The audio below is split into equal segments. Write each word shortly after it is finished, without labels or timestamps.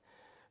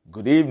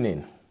Good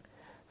evening.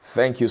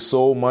 Thank you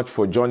so much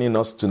for joining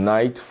us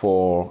tonight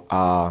for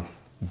our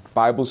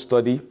Bible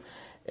study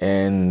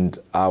and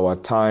our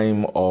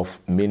time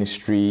of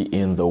ministry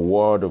in the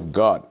Word of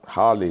God.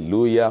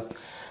 Hallelujah.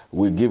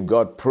 We give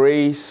God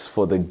praise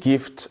for the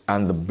gift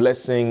and the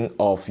blessing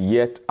of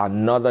yet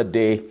another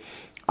day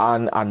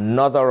and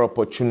another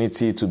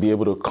opportunity to be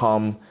able to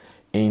come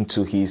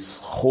into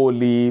His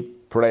holy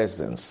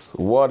presence.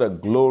 What a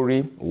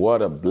glory,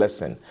 what a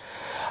blessing.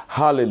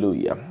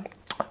 Hallelujah.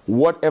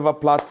 Whatever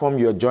platform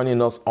you're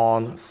joining us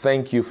on,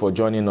 thank you for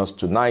joining us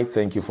tonight.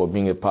 Thank you for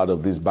being a part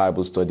of this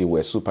Bible study.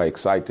 We're super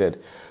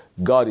excited.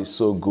 God is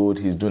so good.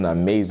 He's doing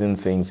amazing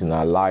things in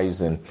our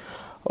lives. And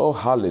oh,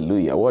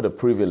 hallelujah. What a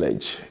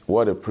privilege.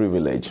 What a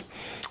privilege.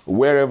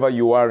 Wherever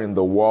you are in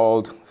the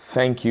world,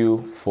 thank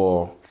you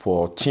for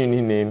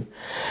tuning in.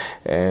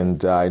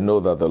 And I know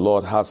that the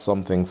Lord has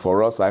something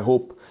for us. I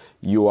hope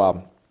you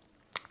are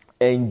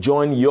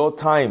enjoying your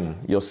time,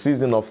 your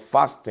season of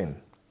fasting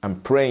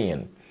and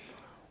praying,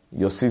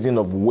 your season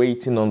of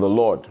waiting on the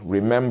Lord.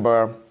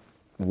 Remember,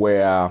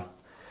 we're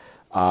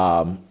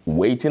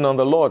waiting on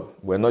the Lord.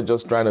 We're not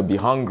just trying to be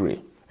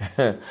hungry.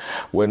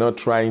 We're not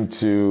trying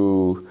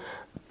to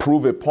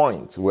prove a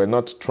point. We're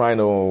not trying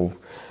to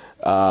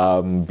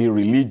be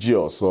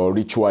religious or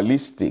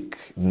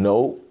ritualistic.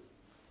 No,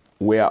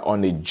 we are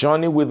on a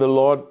journey with the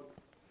Lord,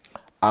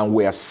 and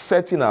we are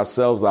setting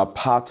ourselves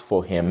apart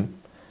for Him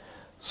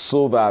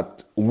so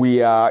that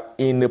we are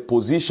in a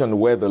position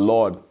where the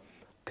Lord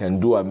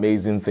can do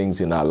amazing things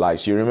in our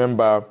lives. You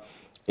remember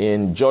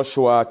in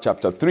Joshua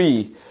chapter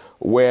 3,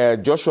 where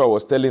Joshua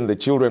was telling the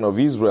children of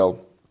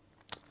Israel,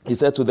 he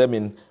said to them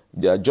in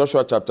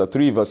Joshua chapter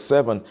 3, verse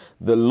 7,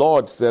 the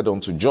Lord said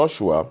unto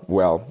Joshua,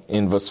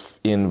 in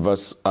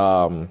verse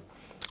 4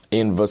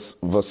 and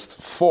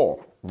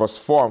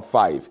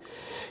 5,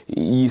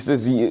 he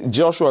says,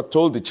 Joshua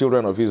told the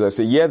children of Israel,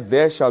 say, yet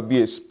there shall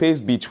be a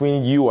space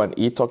between you and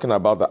it, talking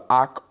about the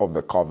Ark of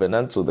the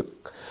Covenant. So the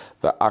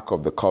Ark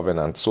of the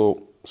Covenant,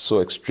 so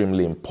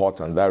extremely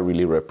important. That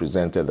really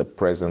represented the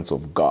presence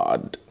of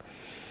God.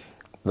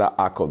 The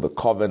Ark of the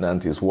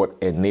Covenant is what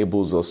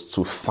enables us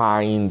to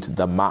find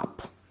the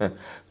map,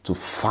 to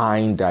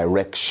find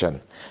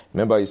direction.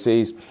 Remember, it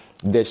says,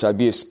 there shall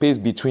be a space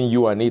between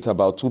you and it,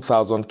 about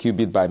 2,000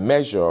 cubits by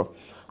measure.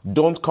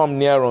 Don't come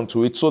near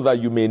unto it, so that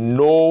you may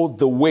know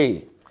the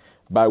way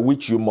by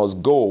which you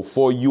must go,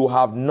 for you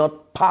have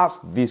not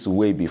passed this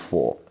way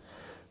before.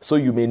 So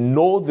you may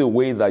know the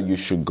way that you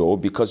should go,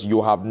 because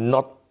you have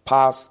not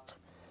passed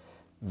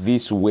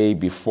this way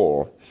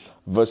before.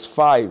 Verse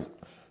 5,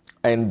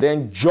 and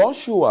then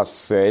Joshua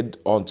said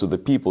unto the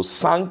people,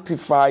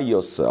 sanctify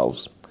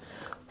yourselves,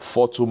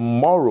 for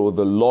tomorrow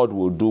the Lord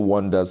will do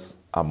wonders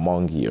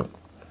among you.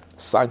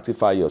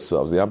 Sanctify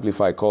yourselves. The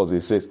Amplified calls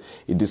it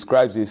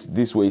describes it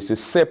this way. It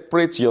says,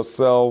 separate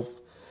yourselves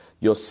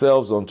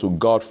unto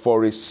God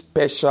for a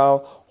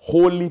special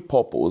holy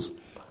purpose,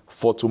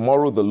 for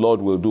tomorrow the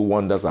Lord will do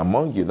wonders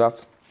among you.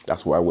 That's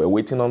why we're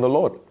waiting on the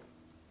Lord.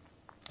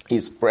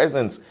 His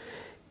presence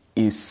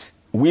is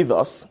with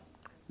us.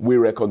 We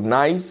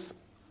recognize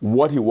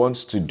what He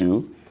wants to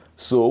do,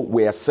 so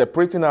we are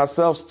separating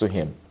ourselves to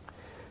Him,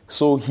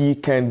 so He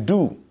can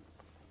do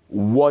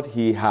what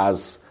He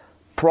has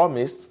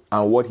promised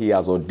and what He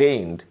has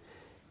ordained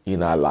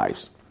in our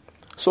lives.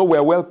 So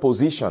we're well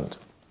positioned.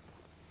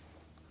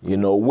 You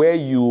know, where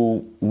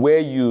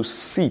you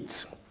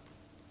sit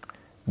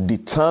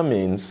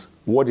determines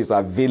what is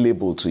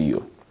available to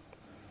you.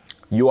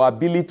 Your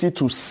ability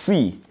to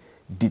see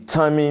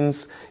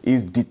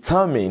is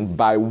determined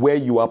by where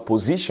you are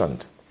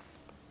positioned.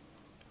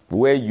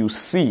 Where you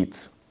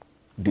sit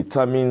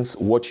determines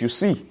what you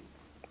see.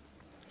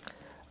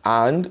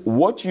 And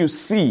what you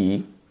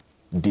see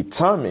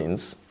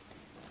determines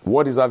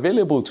what is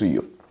available to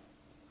you.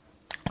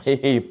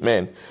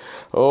 Amen.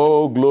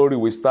 Oh, glory.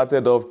 We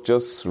started off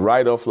just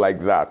right off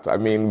like that. I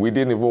mean, we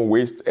didn't even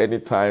waste any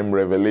time.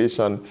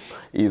 Revelation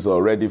is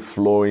already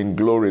flowing.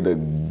 Glory to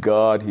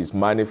God. His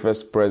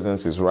manifest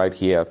presence is right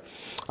here.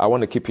 I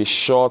want to keep it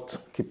short,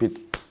 keep it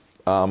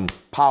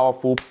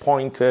powerful,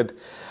 pointed,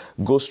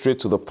 go straight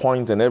to the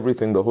point and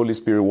everything the Holy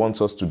Spirit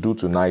wants us to do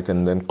tonight,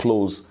 and then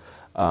close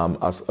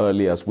as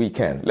early as we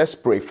can. Let's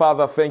pray.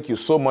 Father, thank you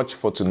so much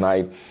for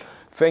tonight.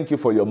 Thank you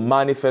for your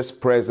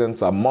manifest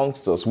presence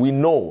amongst us. We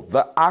know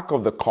the Ark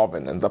of the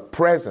Covenant, the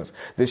presence,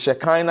 the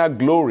Shekinah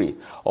glory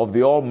of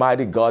the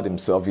Almighty God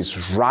Himself is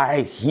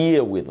right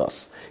here with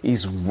us.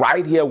 He's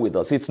right here with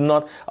us. It's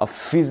not a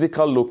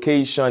physical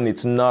location.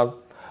 It's not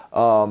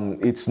a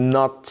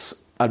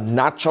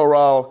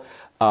natural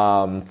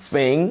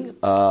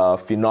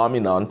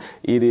phenomenon.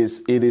 It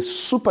is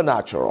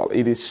supernatural.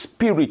 It is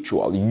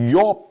spiritual.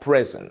 Your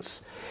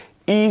presence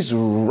is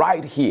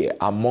right here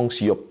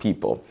amongst your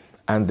people,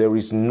 and there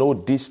is no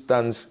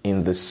distance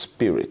in the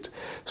Spirit.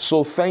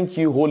 So thank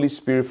you, Holy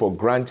Spirit, for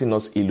granting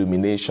us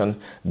illumination,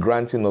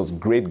 granting us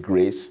great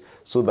grace,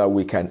 so that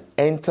we can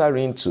enter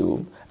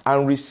into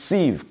and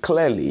receive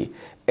clearly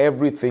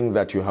everything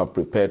that you have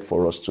prepared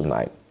for us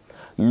tonight.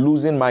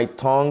 losing my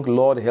tongue.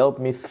 Lord, help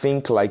me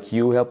think like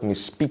you. Help me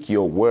speak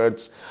your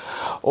words.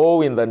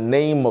 Oh, in the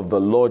name of the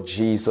Lord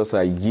Jesus,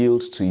 I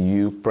yield to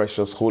you,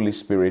 precious Holy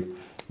Spirit.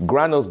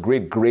 Grant us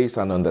great grace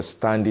and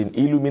understanding,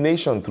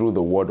 illumination through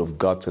the word of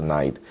God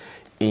tonight.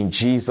 In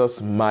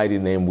Jesus' mighty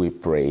name we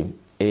pray.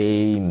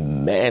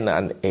 Amen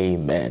and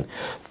amen.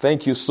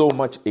 Thank you so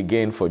much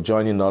again for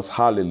joining us.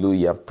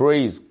 Hallelujah.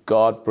 Praise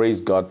God.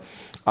 Praise God.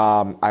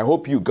 I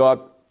hope you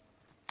got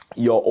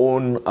your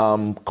own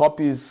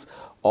copies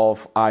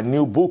of our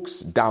new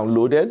books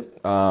downloaded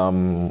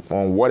on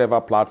whatever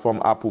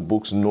platform, Apple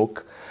Books,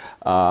 Nook,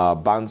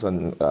 Barnes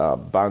and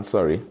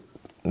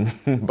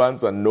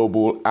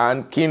Noble,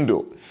 and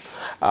Kindle.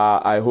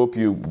 I hope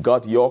you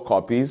got your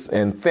copies,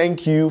 and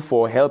thank you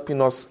for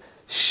helping us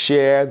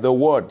share the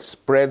word,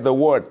 spread the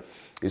word.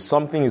 If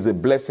something is a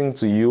blessing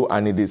to you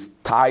and it is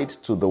tied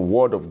to the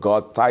word of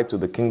God, tied to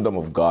the kingdom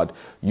of God,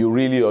 you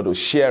really ought to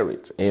share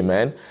it.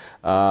 Amen.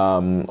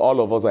 All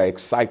of us are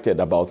excited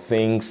about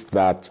things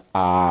that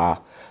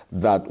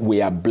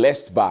we are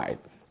blessed by.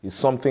 If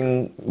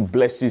something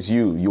blesses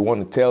you, you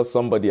want to tell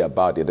somebody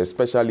about it,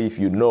 especially if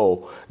you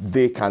know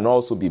they can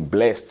also be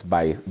blessed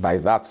by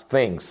that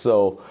thing.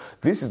 So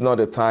this is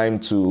not a time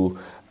to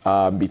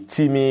be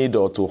timid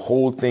or to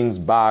hold things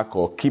back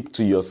or keep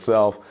to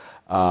yourself.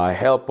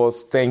 Help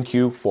us. Thank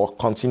you for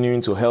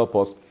continuing to help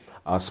us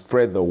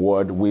spread the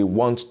word. We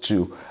want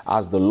to,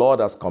 as the Lord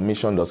has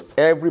commissioned us,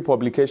 every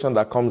publication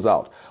that comes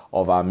out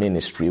of our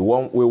ministry,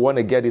 we want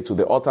to get it to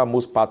the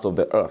uttermost parts of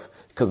the earth,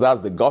 because that's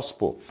the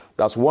gospel.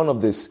 That's one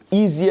of the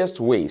easiest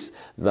ways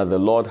that the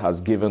Lord has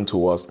given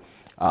to us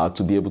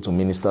to be able to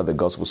minister the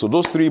gospel. So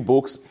those 3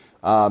 books,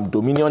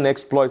 Dominion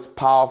Exploits,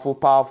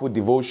 powerful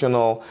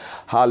devotional.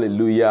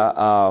 Hallelujah.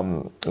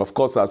 Of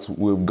course, as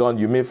we've gone,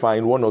 you may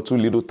find 1 or 2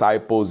 little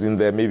typos in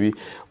there, maybe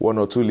 1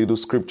 or 2 little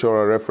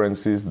scriptural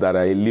references that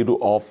are a little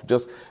off.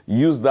 Just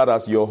use that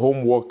as your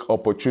homework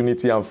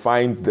opportunity and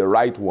find the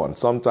right one.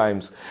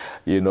 Sometimes,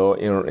 in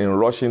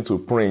rushing to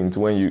print,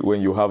 when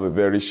you have a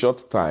very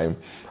short time,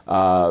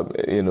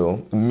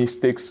 little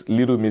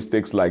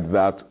mistakes like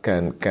that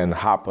can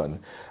happen.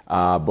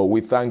 But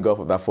we thank God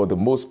for that. For the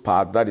most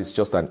part, that is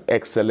just an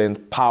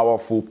excellent,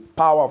 powerful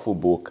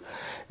book.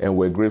 And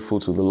we're grateful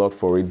to the Lord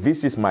for it.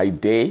 This is My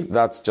Day.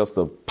 That's just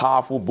a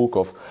powerful book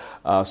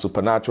of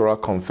supernatural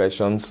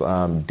confessions,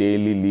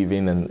 daily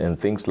living and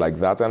things like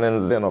that.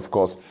 And then, of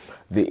course,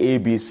 the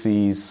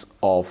ABCs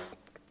of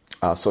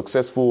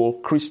successful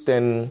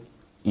Christian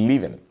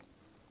living.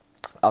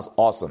 That's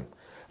awesome.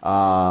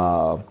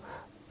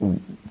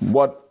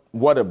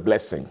 What a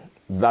blessing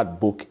that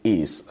book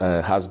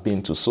has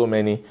been to so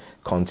many,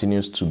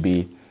 continues to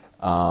be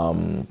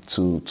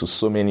to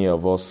so many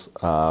of us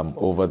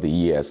over the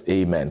years.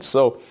 Amen.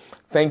 So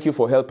thank you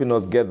for helping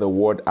us get the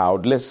word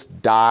out. Let's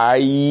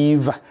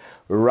dive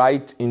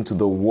right into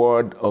the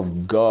word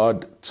of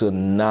God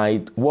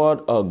tonight.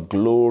 What a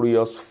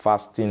glorious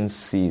fasting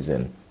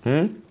season.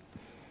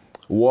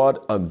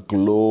 What a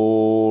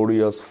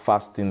glorious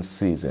fasting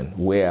season.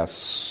 We are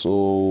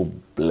so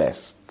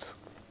blessed.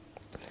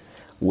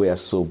 We are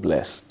so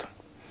blessed.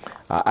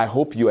 I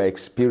hope you are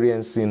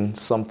experiencing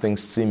something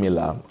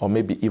similar or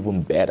maybe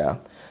even better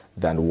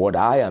than what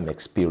I am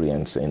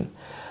experiencing,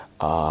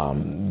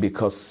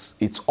 because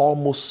it's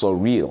almost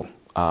surreal.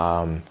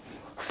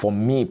 For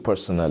me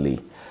personally,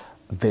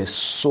 there's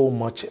so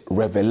much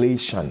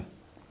revelation,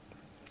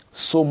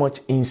 so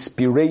much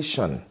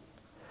inspiration,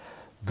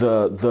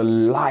 the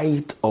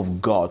light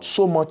of God,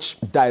 so much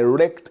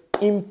direct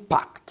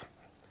impact.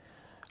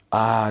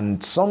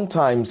 And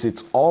sometimes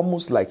it's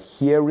almost like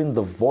hearing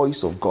the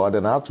voice of God,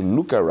 and I have to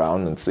look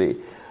around and say,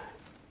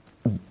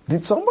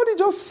 did somebody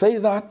just say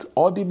that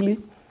audibly?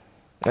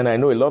 And I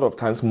know a lot of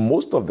times,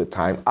 most of the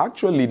time,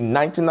 actually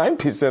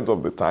 99%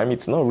 of the time,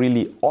 it's not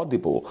really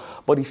audible,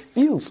 but it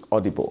feels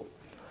audible.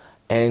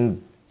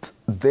 And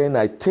then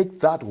I take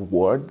that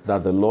word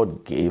that the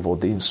Lord gave, or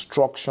the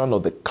instruction or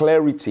the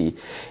clarity,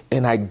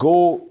 and I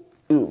go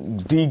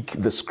dig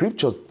the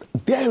scriptures.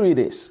 There it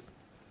is,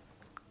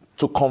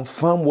 to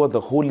confirm what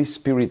the Holy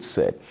Spirit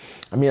said.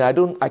 I mean,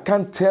 I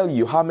can't tell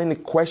you how many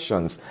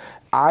questions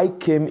I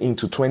came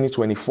into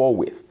 2024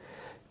 with.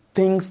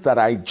 Things that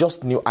I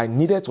just knew I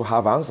needed to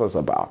have answers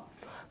about.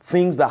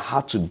 Things that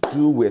had to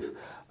do with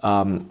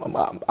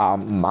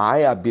my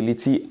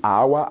ability,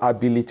 our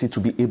ability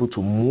to be able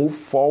to move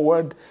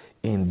forward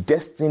in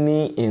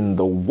destiny, in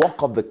the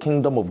work of the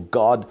kingdom of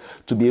God,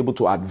 to be able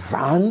to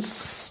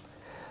advance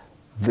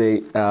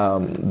the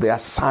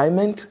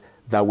assignment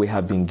that we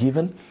have been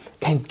given.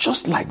 And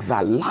just like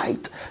that,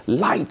 light,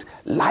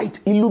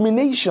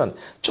 illumination,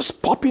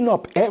 just popping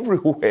up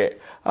everywhere.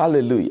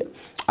 Hallelujah.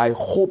 I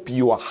hope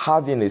you are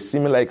having a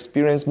similar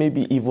experience,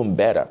 maybe even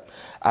better.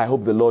 I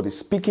hope the Lord is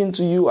speaking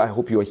to you. I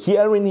hope you're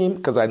hearing him,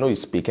 because I know he's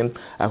speaking.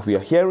 I hope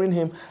you're hearing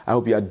him. I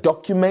hope you are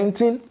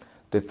documenting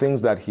the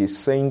things that he's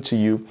saying to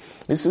you.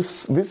 This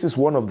is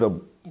one of the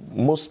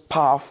most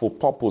powerful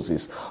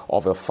purposes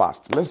of a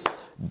fast. Let's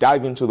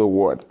dive into the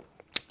word.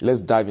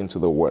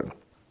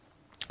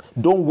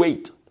 Don't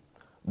wait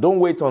Don't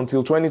wait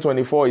until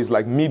 2024 is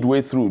like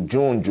midway through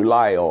June,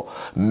 July, or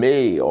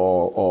May,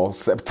 or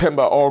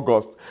September,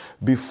 August,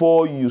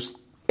 before you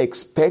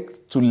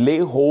expect to lay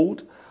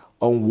hold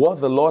on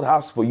what the Lord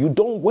has for you.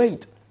 Don't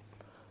wait.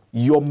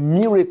 Your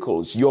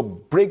miracles, your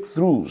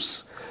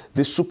breakthroughs,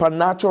 the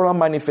supernatural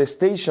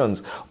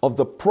manifestations of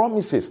the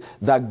promises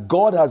that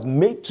God has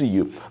made to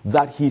you,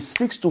 that He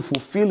seeks to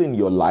fulfill in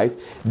your life,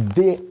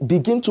 they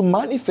begin to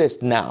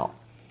manifest now.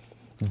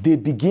 They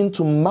begin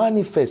to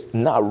manifest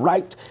now,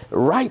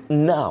 right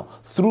now,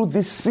 through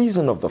this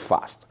season of the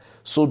fast.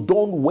 So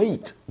don't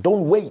wait.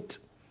 Don't wait.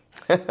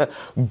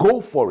 Go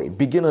for it.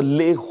 Begin to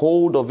lay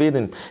hold of it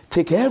and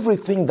take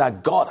everything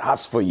that God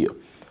has for you.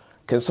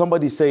 Can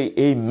somebody say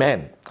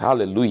amen?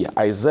 Hallelujah.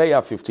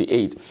 Isaiah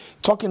 58,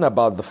 talking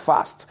about the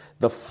fast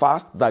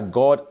that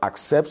God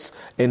accepts,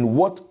 and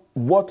what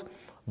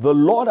the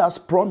Lord has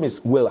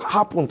promised will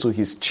happen to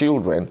His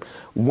children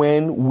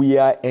when we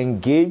are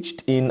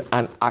engaged in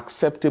an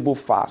acceptable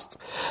fast.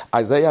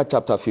 Isaiah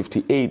chapter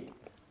 58,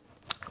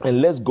 and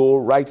let's go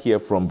right here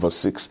from verse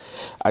 6.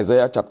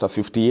 Isaiah chapter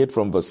 58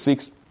 from verse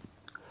 6.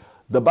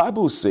 The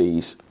Bible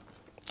says,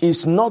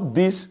 Is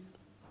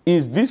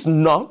this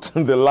not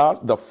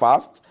the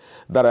fast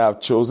that I have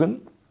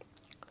chosen?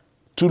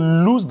 To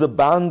loose the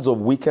bands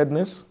of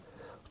wickedness,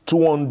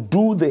 to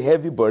undo the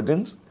heavy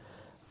burdens,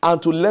 and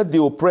to let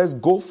the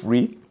oppressed go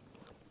free,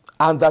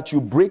 and that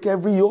you break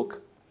every yoke?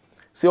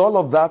 See, all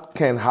of that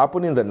can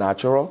happen in the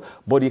natural,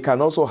 but it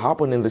can also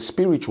happen in the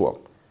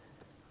spiritual.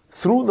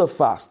 Through the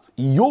fast,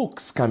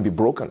 yokes can be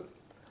broken.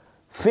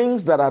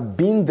 Things that have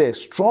been there,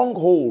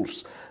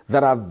 strongholds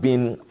that have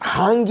been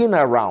hanging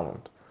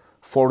around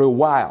for a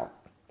while.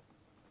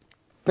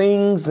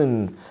 Things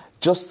and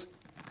just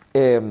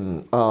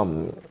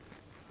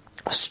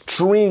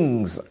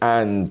strings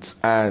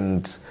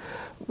and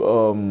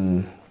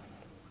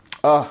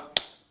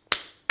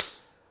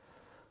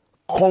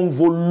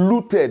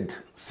convoluted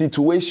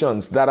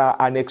situations that are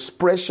an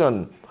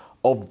expression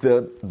of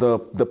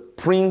the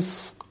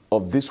prince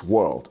of this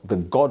world, the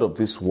God of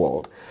this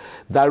world,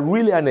 that are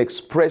really an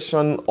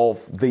expression of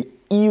the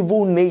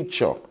evil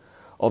nature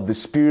of the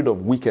spirit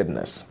of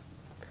wickedness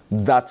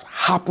that's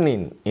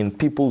happening in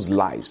people's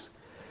lives,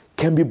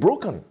 can be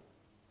broken.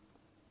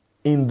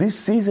 In this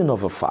season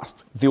of a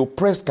fast, the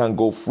oppressed can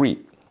go free.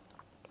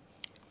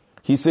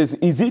 He says,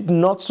 Is it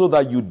not so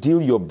that you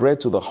deal your bread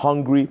to the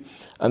hungry,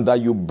 and that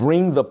you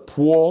bring the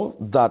poor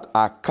that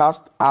are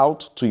cast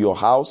out to your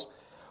house?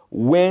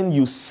 When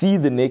you see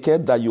the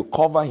naked, that you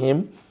cover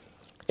him,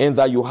 and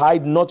that you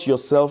hide not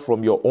yourself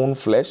from your own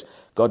flesh?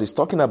 God is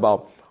talking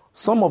about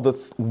some of the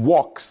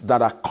works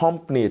that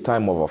accompany a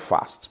time of a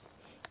fast.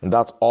 And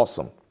that's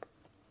awesome.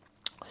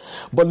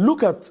 But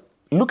look at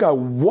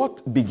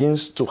what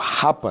begins to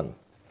happen,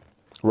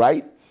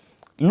 right?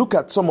 Look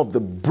at some of the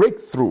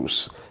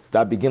breakthroughs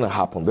that begin to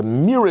happen, the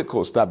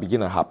miracles that begin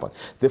to happen,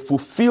 the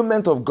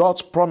fulfillment of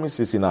God's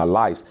promises in our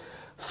lives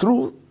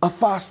through a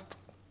fast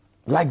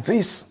like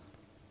this.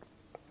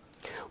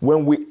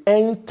 When we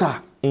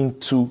enter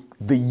into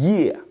the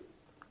year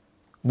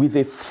with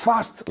a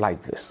fast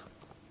like this,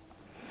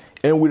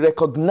 and we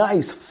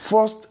recognize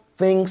first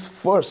things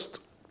first,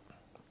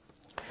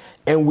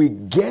 and we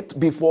get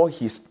before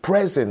His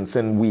presence,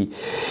 and we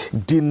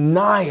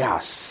deny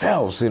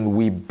ourselves, and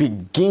we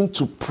begin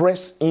to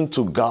press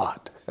into God.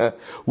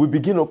 We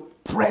begin to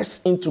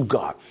press into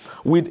God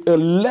with a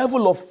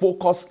level of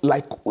focus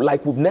like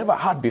we've never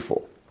had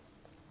before.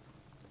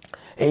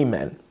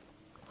 Amen.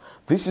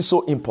 This is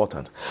so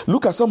important.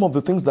 Look at some of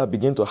the things that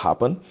begin to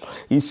happen.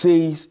 He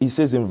says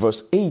in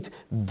verse 8,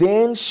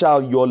 Then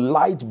shall your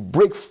light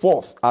break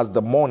forth as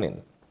the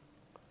morning,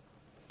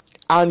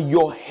 and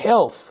your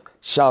health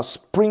shall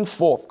spring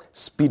forth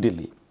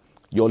speedily.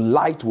 Your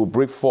light will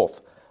break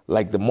forth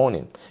like the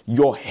morning.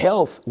 Your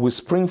health will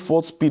spring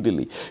forth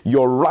speedily.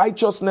 Your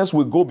righteousness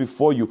will go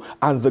before you,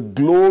 and the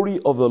glory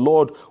of the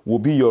Lord will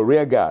be your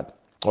rear guard,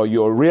 or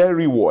your rear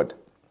reward.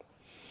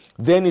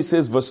 Then he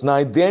says, verse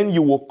 9, Then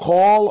you will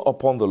call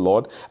upon the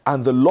Lord,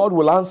 and the Lord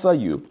will answer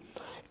you.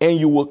 And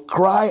you will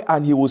cry,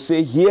 and He will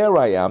say, Here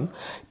I am.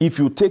 If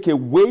you take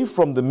away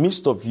from the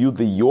midst of you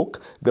the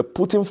yoke, the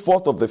putting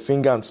forth of the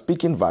finger and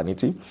speaking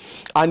vanity,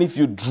 and if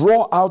you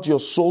draw out your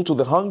soul to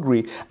the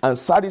hungry and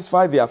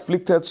satisfy the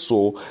afflicted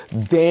soul,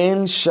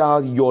 then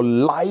shall your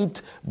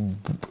light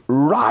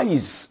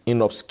rise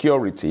in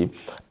obscurity,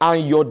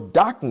 and your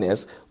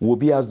darkness will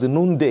be as the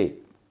noonday.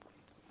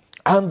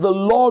 And the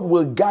Lord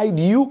will guide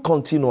you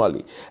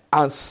continually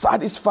and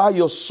satisfy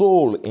your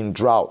soul in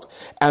drought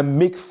and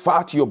make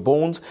fat your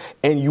bones,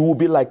 and you will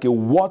be like a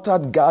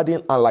watered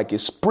garden and like a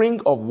spring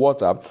of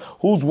water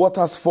whose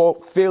waters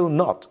fail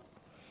not.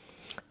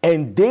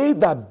 And they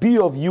that be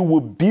of you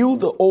will build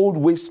the old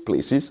waste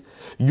places.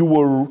 You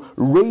will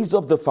raise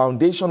up the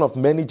foundation of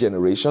many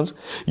generations.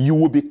 You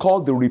will be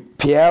called the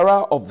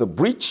repairer of the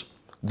breach,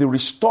 the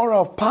restorer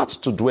of parts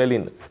to dwell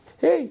in.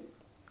 Hey,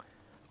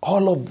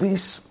 all of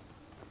this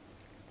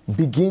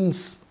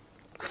begins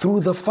through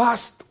the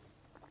fast.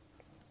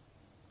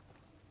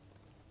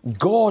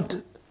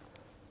 God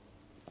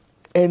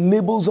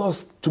enables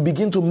us to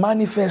begin to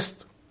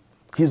manifest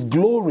His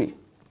glory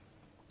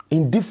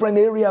in different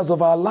areas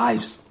of our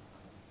lives.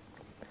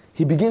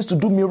 He begins to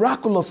do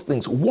miraculous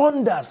things,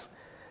 wonders,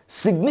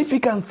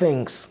 significant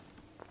things.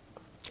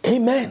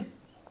 Amen.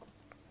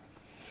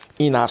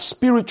 In our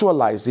spiritual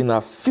lives, in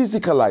our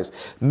physical lives,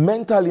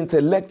 mental,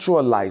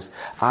 intellectual lives,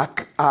 our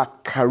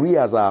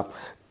careers, our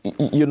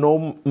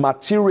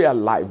material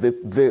life,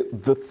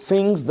 the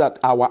things that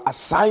our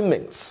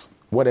assignments,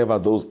 whatever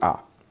those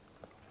are,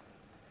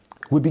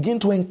 we begin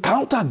to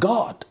encounter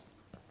God.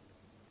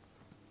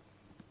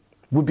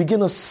 We begin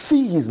to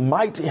see His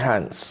mighty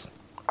hands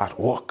at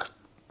work.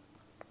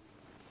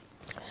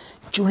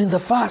 During the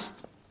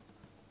fast,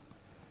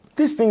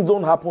 these things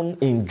don't happen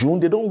in June.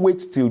 They don't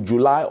wait till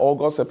July,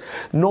 August.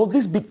 No,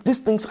 these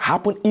things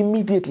happen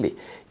immediately.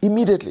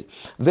 Immediately.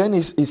 Then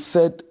it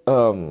said,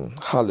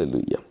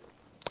 hallelujah.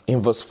 In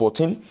verse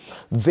 14,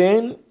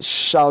 then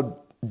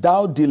shalt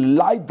thou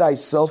delight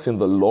thyself in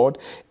the Lord,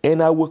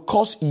 and I will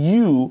cause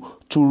you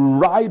to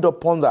ride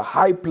upon the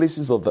high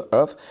places of the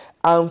earth,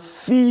 and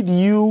feed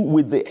you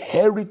with the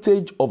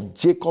heritage of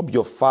Jacob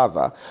your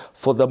father,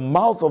 for the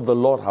mouth of the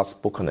Lord has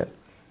spoken it.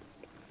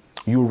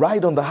 You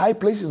ride on the high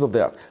places of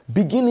the earth,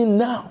 beginning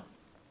now.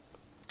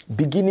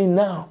 Beginning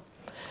now.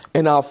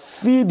 And I'll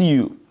feed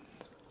you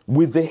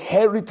with the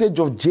heritage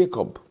of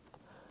Jacob,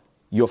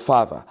 your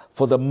father,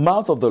 for the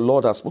mouth of the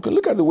Lord has spoken.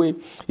 Look at the way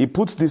he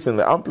puts this in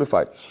the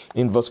Amplified.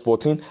 In verse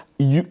 14,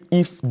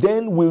 if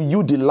then will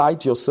you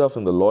delight yourself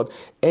in the Lord,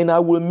 and I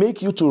will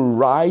make you to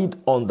ride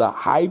on the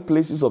high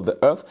places of the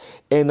earth,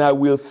 and I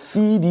will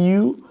feed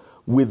you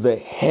with the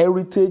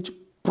heritage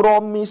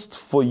promised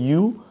for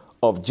you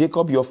of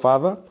Jacob your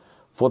father,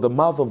 for the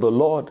mouth of the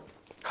Lord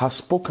has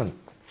spoken.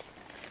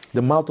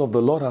 The mouth of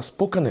the Lord has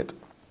spoken it.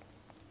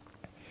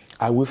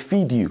 I will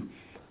feed you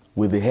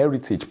with the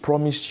heritage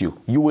promised you.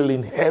 You will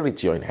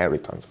inherit your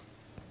inheritance.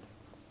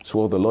 That's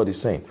what the Lord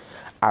is saying.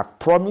 I've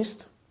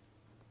promised,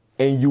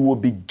 and you will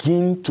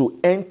begin to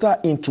enter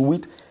into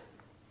it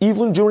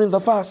even during the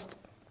fast.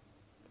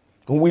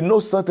 And we know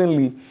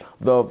certainly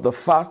the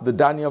fast, the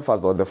Daniel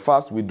fast, or the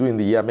fast we do in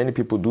the year. Many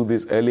people do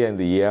this earlier in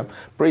the year.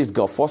 Praise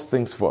God. First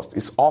things first.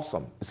 It's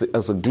awesome.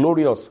 It's a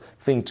glorious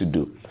thing to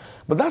do.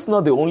 But that's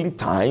not the only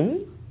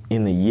time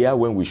in the year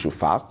when we should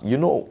fast.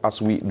 As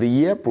the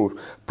year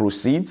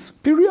proceeds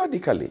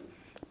periodically.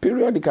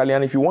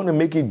 And if you want to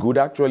make it good,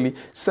 actually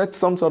set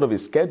some sort of a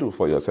schedule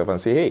for yourself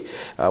and say,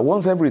 hey,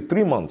 once every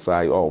 3 months,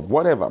 or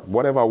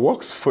whatever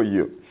works for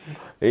you.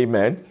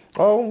 Amen.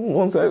 Oh,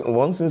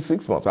 once in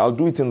 6 months. I'll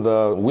do it in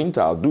the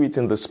winter. I'll do it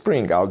in the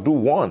spring. I'll do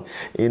one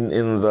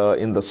in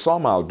the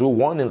summer. I'll do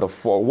one in the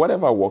fall.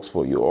 Whatever works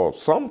for you. Or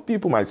some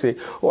people might say,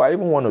 oh, I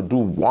even want to do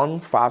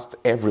one fast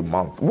every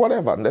month.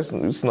 Whatever.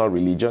 It's not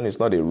religion. It's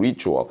not a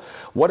ritual.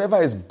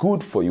 Whatever is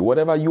good for you.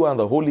 Whatever you and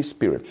the Holy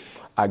Spirit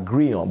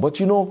agree on.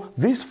 But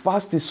this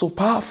fast is so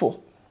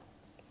powerful.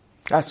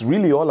 That's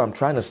really all I'm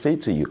trying to say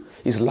to you.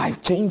 It's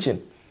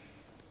life-changing.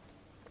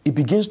 It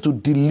begins to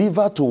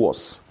deliver to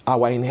us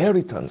our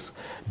inheritance.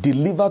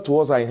 Deliver to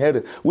us our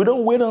inheritance. We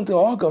don't wait until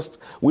August.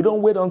 We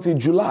don't wait until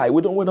July.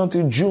 We don't wait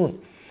until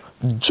June.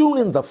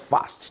 During the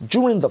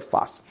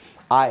fast,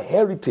 our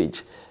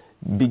heritage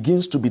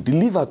begins to be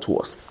delivered to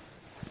us.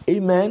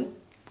 Amen.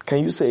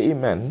 Can you say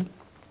amen?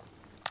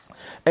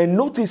 And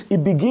notice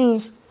it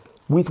begins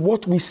with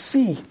what we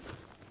see.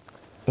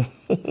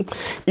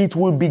 It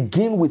will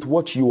begin with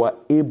what you are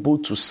able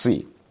to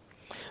see.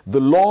 The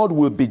Lord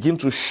will begin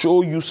to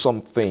show you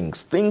some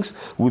things. Things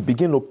will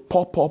begin to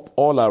pop up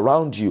all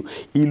around you.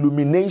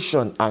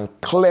 Illumination and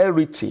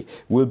clarity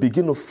will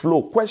begin to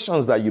flow.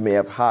 Questions that you may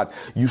have had,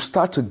 you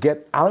start to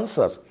get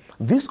answers.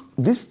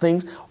 These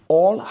things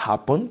all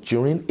happen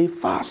during a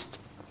fast.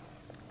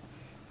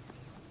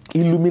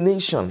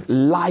 Illumination,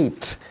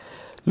 light.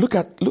 Look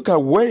at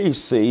where it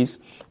says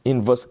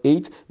in verse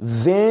 8,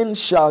 then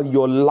shall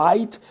your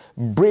light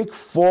break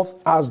forth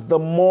as the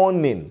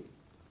morning.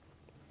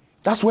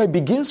 That's where it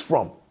begins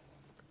from.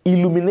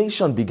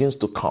 Illumination begins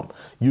to come.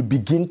 You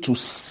begin to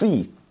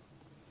see.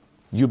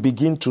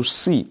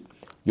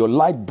 Your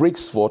light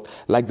breaks forth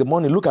like the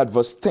morning. Look at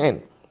verse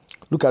 10.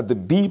 Look at the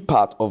B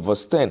part of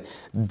verse 10.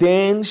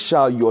 Then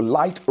shall your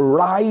light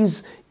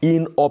rise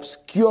in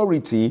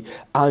obscurity,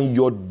 and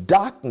your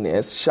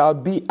darkness shall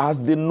be as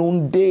the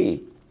noonday.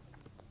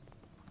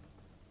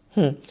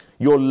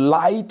 Your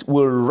light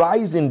will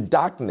rise in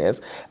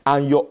darkness,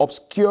 and your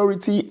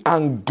obscurity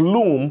and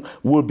gloom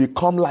will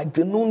become like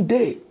the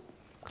noonday.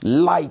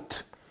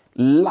 Light,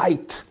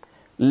 light,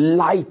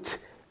 light,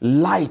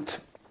 light.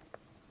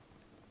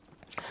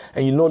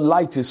 And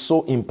light is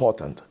so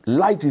important.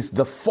 Light is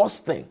the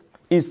first thing.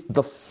 It's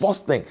the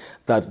first thing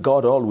that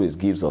God always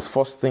gives us.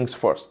 First things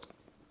first.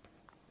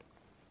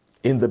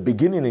 In the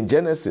beginning in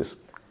Genesis,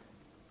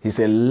 He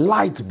said,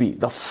 light be.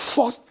 The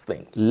first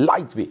thing,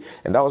 light be.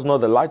 And that was not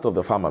the light of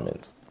the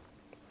firmament.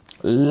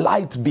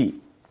 Light be.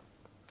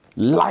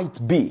 Light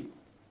be.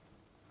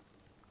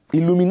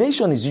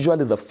 Illumination is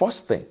usually the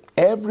first thing.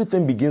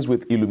 Everything begins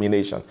with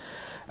illumination.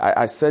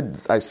 I said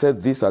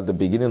this at the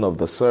beginning of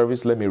the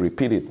service. Let me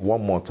repeat it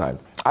one more time.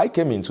 I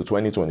came into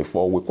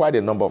 2024 with quite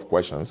a number of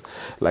questions,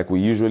 like we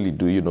usually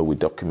do. We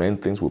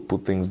document things, we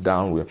put things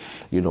down.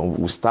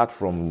 We start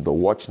from the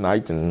watch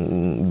night,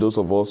 and those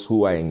of us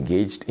who are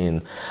engaged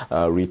in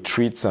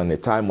retreats and a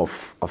time of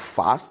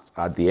fast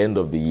at the end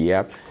of the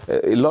year,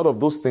 a lot of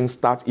those things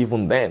start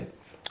even then.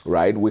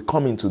 Right? We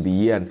come into the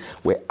year and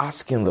we're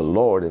asking the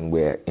Lord, and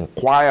we're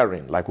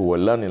inquiring, like we were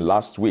learning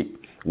last week.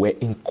 We're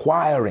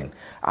inquiring,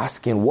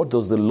 asking, what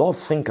does the Lord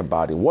think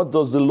about it? What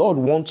does the Lord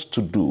want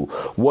to do?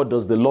 What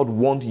does the Lord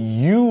want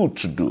you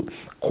to do?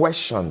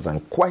 Questions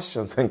and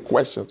questions and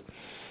questions.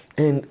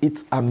 And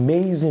it's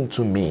amazing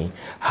to me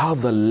how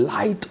the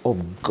light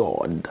of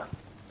God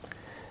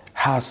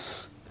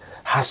has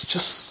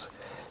just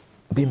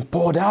been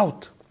poured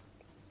out.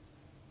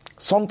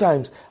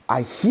 Sometimes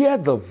I hear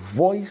the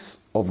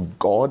voice of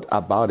God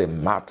about a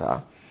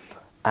matter.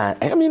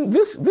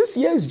 This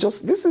year is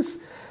just, this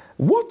is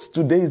what's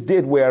today's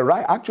date.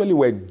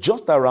 We're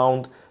just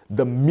around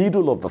the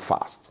middle of the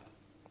fast.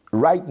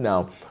 Right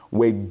now,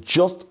 we're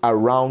just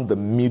around the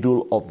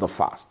middle of the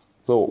fast.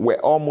 So we're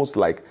almost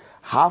like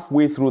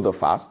halfway through the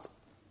fast,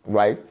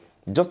 right?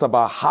 Just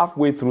about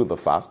halfway through the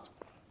fast.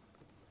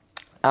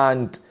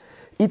 And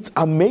it's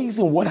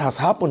amazing what has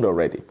happened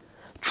already.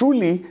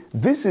 Truly,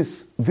 this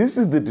is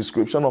the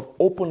description of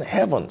open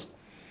heavens.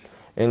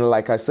 And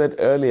like I said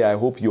earlier, I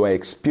hope you are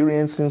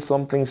experiencing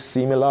something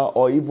similar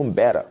or even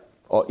better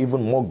or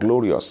even more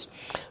glorious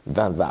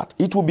than that.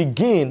 It will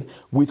begin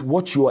with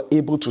what you are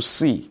able to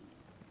see.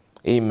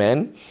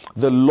 Amen.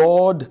 The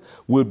Lord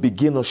will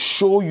begin to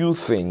show you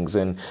things,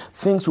 and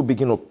things will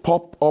begin to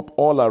pop up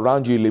all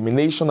around you.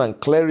 Illumination and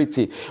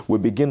clarity will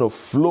begin to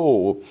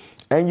flow.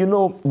 And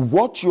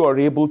what you are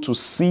able to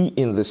see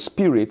in the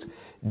spirit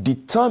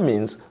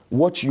determines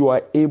what you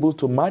are able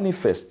to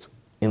manifest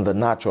in the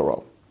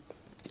natural.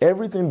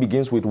 Everything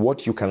begins with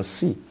what you can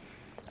see.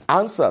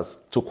 Answers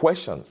to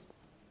questions.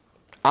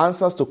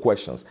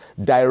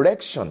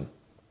 Direction.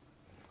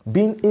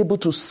 Being able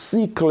to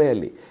see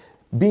clearly.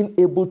 Being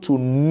able to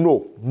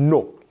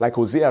know. Like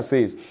Hosea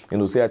says in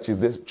Hosea,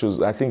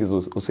 I think it's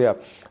Hosea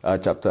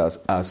chapter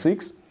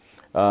 6.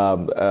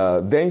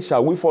 Then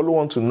shall we follow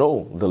on to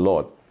know the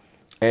Lord.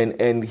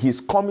 And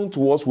his coming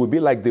to us will be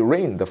like the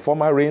rain, the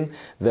former rain,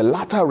 the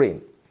latter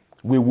rain.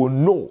 We will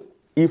know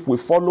if we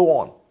follow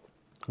on.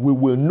 We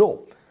will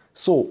know.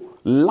 So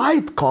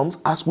light comes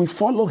as we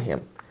follow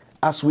him,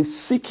 as we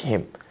seek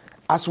him,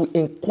 as we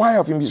inquire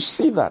of him. You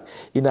see that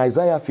in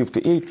Isaiah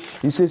 58.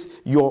 He says,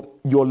 your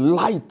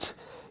light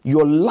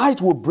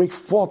will break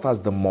forth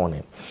as the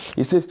morning.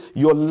 He says,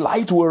 your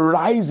light will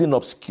rise in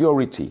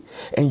obscurity,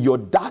 and your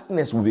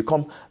darkness will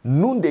become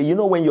noonday.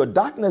 When your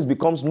darkness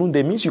becomes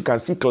noonday, means you can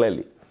see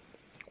clearly.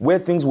 Where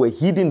things were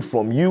hidden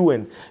from you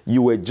and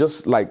you were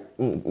just like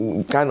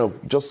kind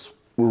of just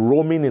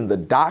roaming in the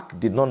dark,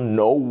 did not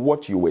know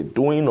what you were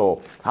doing or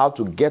how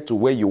to get to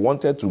where you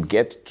wanted to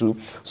get to,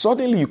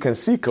 suddenly you can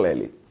see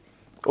clearly.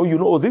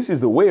 This is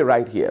the way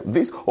right here.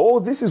 This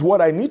is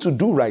what I need to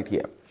do right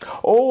here.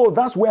 Oh,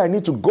 that's where I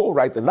need to go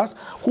right there. That's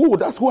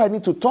who I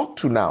need to talk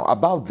to now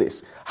about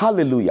this.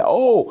 Hallelujah.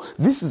 Oh,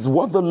 this is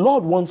what the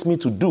Lord wants me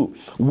to do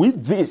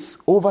with this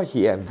over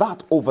here,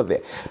 that over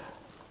there.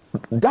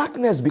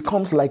 Darkness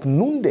becomes like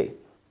noonday.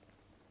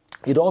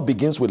 It all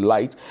begins with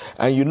light.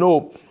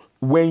 And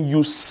when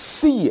you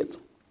see it,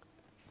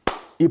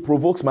 it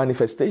provokes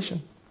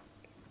manifestation.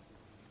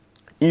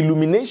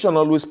 Illumination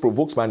always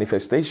provokes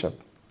manifestation.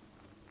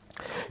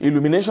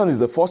 Illumination is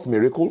the first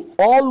miracle,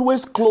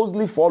 always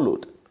closely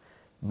followed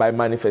by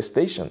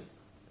manifestation.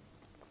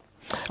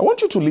 I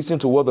want you to listen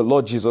to what the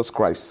Lord Jesus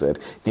Christ said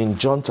in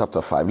John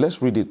chapter 5.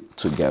 Let's read it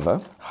together.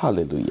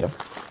 Hallelujah.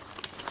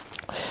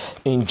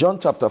 In John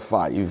chapter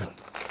 5,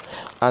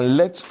 and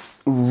let's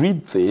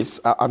read this.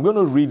 I'm going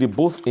to read it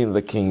both in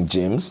the King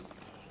James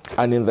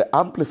and in the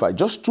Amplified.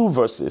 Just two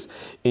verses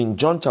in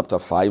John chapter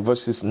 5,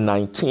 verses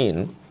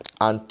 19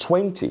 and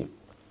 20.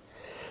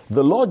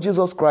 The Lord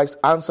Jesus Christ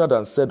answered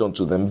and said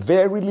unto them,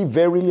 verily,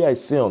 verily, I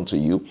say unto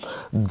you,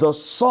 the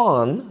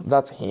Son,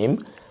 that's him,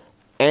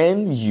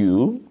 and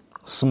you,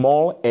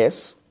 small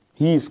s,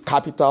 he is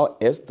capital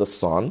S, the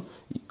Son.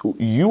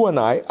 You and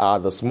I are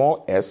the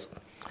small s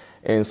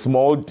and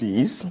small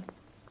d's.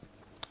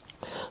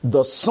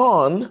 The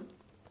Son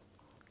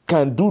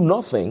can do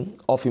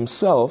nothing of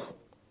himself,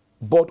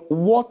 but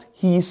what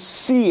he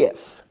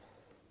seeth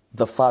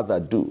the Father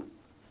do.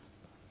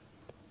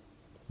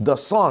 The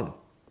Son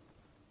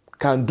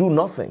can do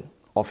nothing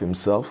of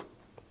himself,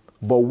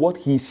 but what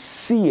he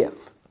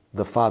seeth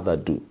the Father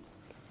do.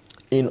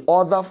 In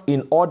order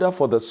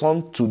for the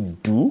Son to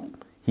do,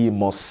 he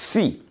must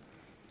see.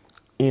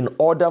 In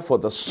order for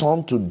the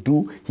Son to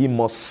do, he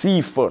must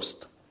see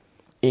first.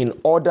 In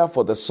order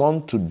for the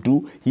Son to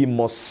do, he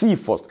must see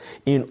first.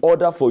 In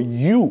order for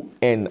you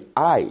and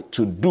I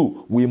to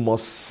do, we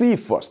must see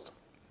first.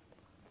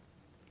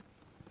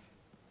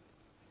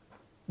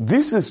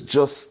 This is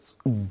just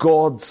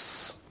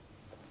God's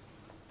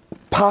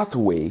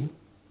pathway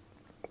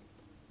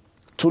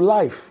to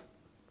life,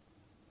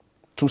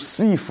 to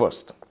see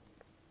first.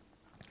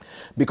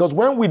 Because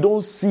when we don't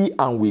see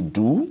and we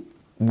do,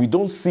 we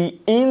don't see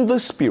in the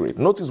Spirit.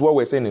 Notice what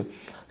we're saying.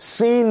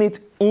 Seeing it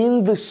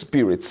in the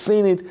Spirit.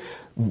 Seeing it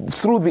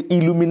through the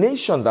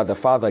illumination that the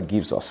Father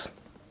gives us.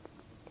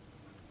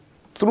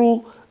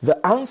 Through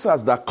the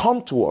answers that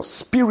come to us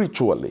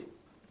spiritually.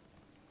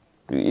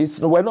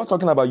 We're not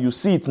talking about you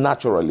see it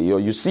naturally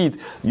or you see it,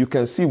 you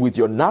can see with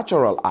your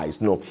natural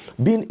eyes. No,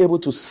 being able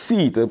to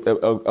see it,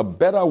 a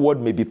better word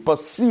may be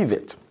perceive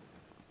it.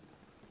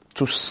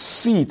 To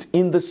see it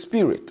in the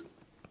Spirit.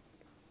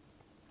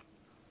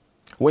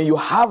 When you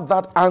have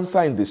that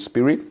answer in the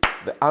Spirit,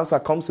 the answer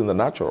comes in the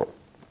natural.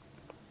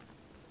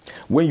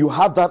 When you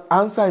have that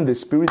answer in the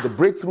Spirit, the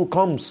breakthrough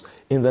comes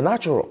in the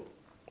natural.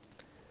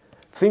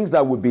 Things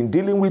that we've been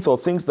dealing with or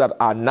things that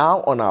are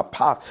now on our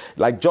path.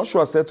 Like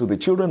Joshua said to the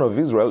children of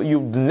Israel,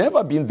 you've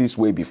never been this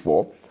way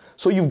before,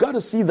 so you've got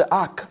to see the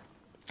ark.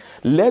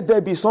 Let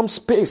there be some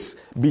space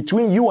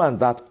between you and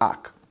that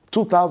ark.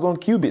 2,000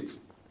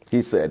 cubits,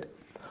 he said,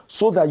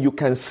 so that you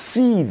can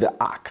see the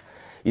ark.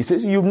 He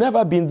says, you've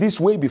never been this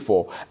way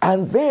before.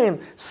 And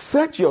then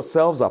set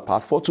yourselves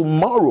apart, for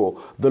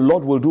tomorrow the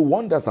Lord will do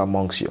wonders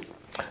amongst you.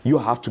 You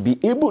have to be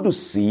able to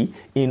see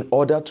in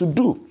order to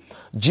do.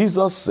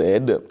 Jesus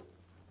said,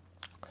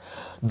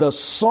 the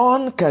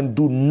Son can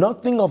do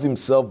nothing of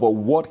himself but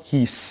what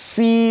he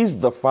sees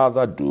the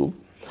Father do.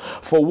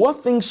 For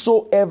what things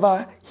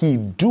soever he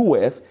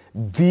doeth,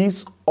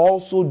 this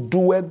also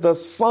doeth the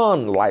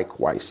Son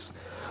likewise.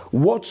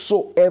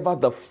 Whatsoever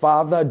the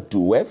Father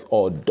doeth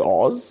or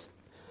does,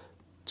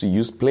 to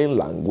use plain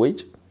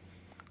language,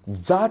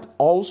 that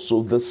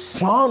also the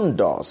Son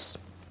does.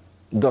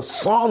 The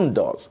Son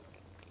does.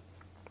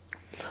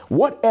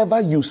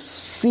 Whatever you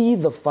see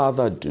the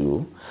Father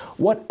do,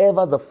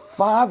 whatever the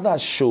Father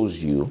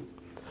shows you,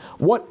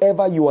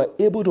 whatever you are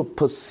able to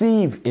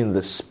perceive in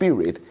the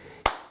Spirit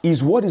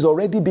is what is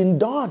already been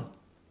done.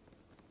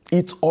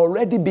 It's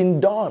already been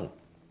done.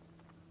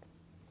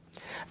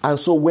 And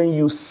so when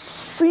you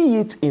see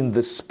it in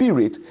the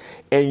Spirit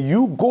and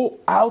you go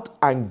out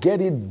and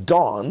get it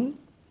done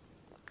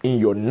in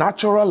your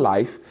natural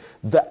life,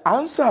 the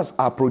answers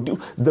are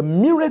produced, the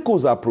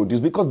miracles are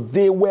produced because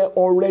they were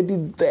already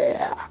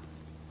there.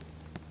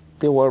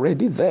 They were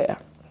already there.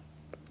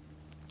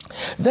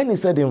 Then he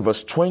said in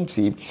verse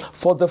 20,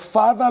 for the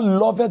Father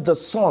loveth the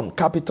Son,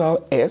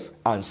 capital S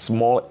and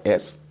small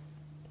s.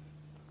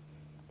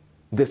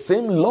 The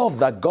same love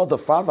that God the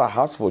Father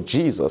has for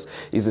Jesus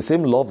is the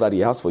same love that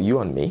he has for you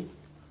and me.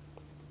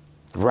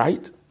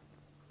 Right?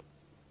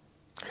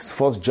 It's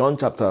 1 John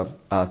chapter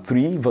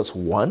 3 verse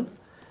 1.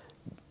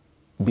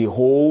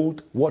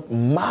 Behold, what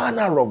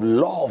manner of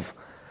love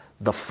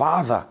the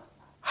Father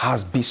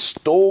has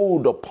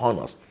bestowed upon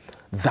us,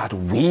 that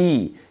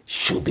we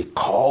should be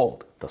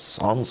called the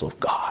sons of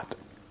God.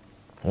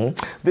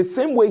 The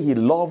same way he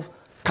loved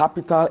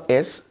capital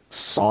S,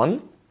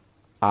 Son,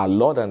 our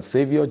Lord and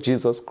Savior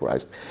Jesus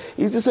Christ,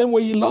 is the same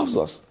way he loves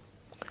us.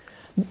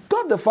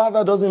 God the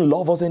Father doesn't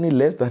love us any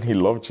less than he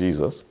loved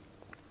Jesus.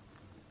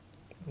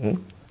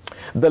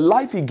 The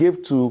life he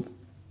gave to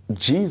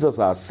Jesus,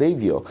 our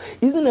Savior,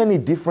 isn't any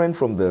different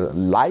from the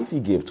life he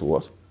gave to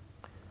us.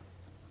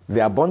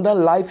 The abundant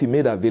life he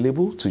made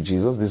available to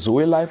Jesus, the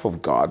Zoe life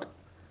of God,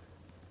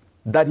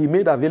 that he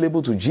made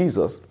available to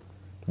Jesus,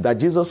 that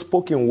Jesus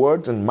spoke in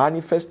words and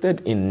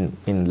manifested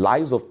in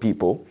lives of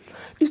people,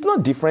 is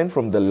not different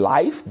from the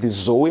life, the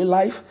Zoe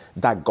life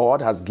that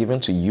God has given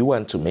to you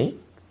and to me.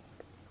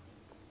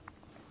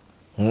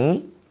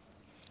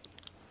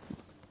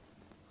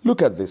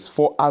 Look at this.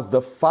 For as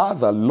the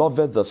Father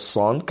loveth the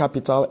Son,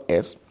 capital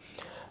S,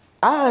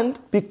 and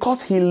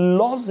because he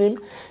loves him,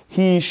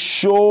 he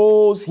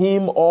shows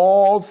him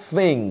all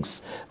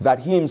things that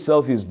he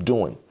himself is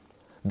doing.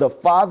 The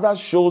Father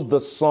shows the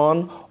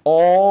Son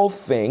all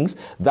things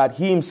that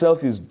he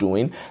himself is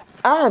doing.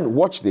 And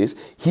watch this,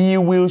 he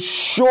will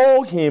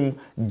show him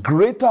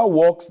greater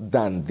works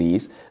than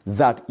these,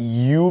 that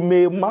you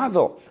may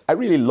marvel. I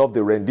really love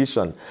the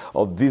rendition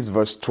of this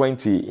verse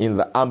 20 in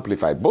the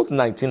Amplified, both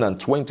 19 and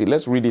 20.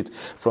 Let's read it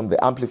from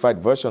the Amplified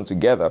version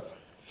together.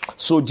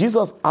 So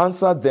Jesus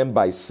answered them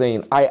by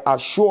saying, I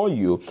assure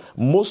you,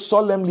 most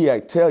solemnly I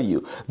tell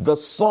you, the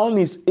Son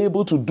is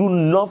able to do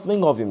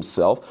nothing of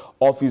himself,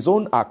 of his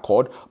own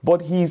accord,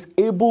 but he is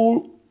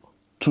able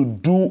to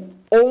do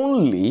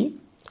only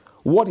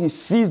what he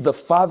sees the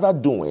Father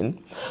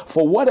doing.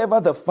 For whatever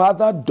the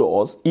Father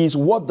does is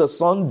what the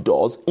Son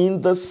does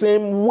in the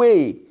same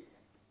way,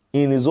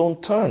 in his own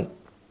turn.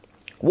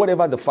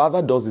 Whatever the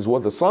Father does is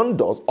what the Son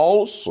does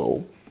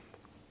also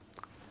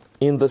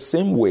in the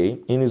same way,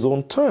 in his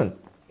own turn.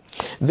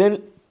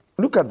 Then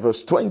look at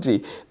verse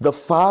 20. The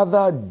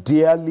Father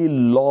dearly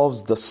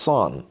loves the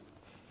Son,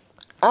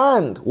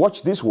 and,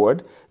 watch this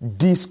word,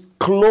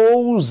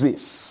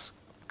 discloses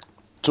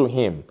to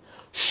him,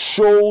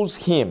 shows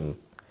him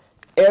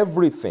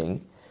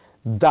everything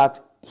that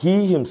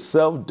he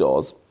himself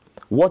does.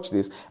 Watch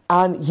this.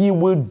 And he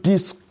will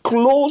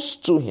disclose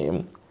to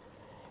him,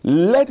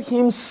 let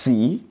him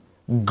see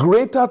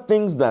greater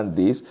things than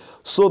this,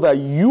 so that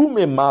you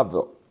may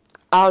marvel.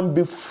 and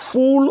be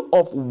full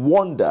of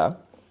wonder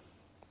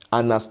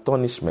and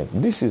astonishment.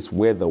 This is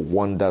where the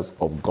wonders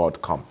of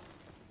God come.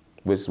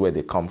 This is where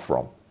they come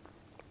from.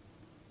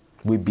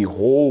 We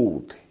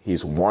behold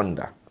his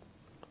wonder.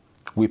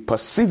 We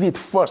perceive it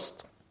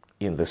first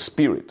in the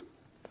spirit.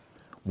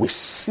 We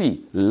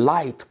see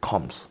light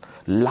comes.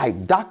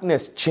 Light,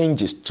 darkness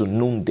changes to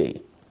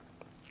noonday.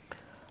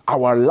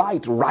 Our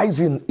light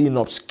rising in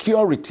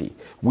obscurity.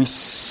 We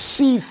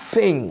see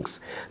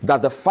things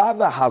that the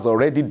Father has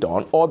already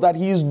done or that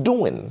he is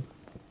doing.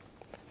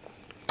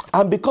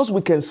 And because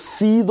we can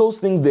see those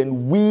things,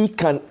 then we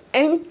can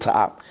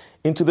enter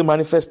into the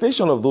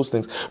manifestation of those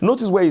things.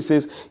 Notice where he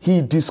says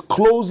he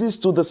discloses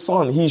to the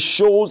Son. He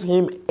shows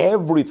him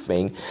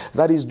everything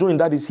that he's doing.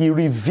 That is, he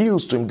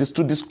reveals to him.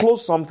 To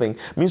disclose something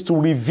means to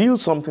reveal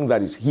something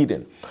that is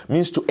hidden.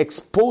 Means to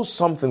expose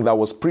something that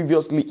was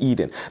previously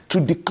hidden.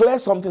 To declare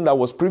something that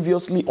was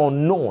previously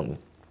unknown.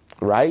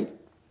 Right?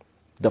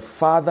 The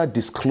Father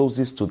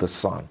discloses to the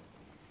Son.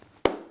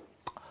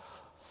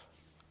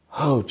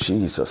 Oh,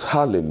 Jesus.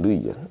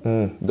 Hallelujah.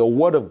 The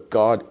Word of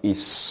God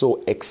is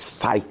so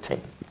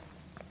exciting.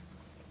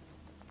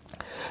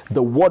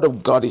 The Word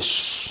of God is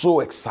so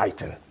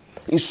exciting.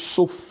 It's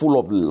so full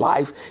of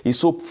life. It's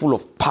so full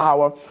of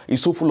power.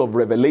 It's so full of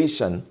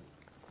revelation.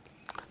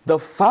 The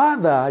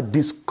Father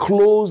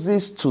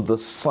discloses to the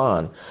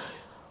Son,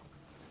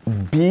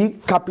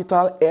 big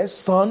capital S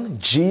Son,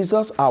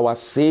 Jesus, our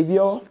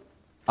Savior,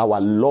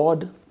 our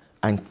Lord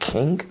and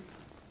King.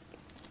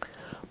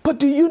 But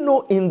do you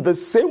know, in the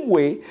same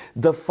way,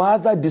 the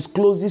Father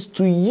discloses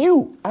to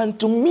you and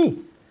to me,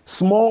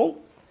 small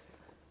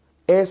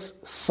s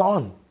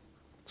Son.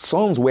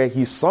 Sons were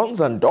his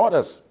sons and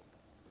daughters.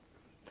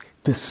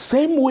 The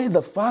same way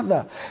the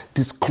Father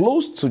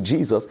disclosed to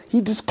Jesus,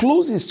 he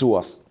discloses to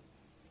us.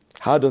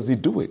 How does he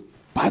do it?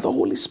 By the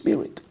Holy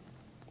Spirit.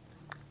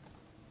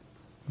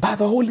 By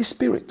the Holy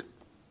Spirit.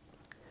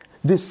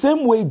 The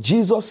same way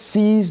Jesus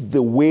sees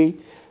the way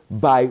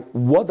by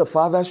what the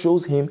Father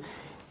shows him,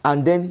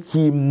 and then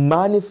he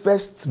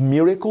manifests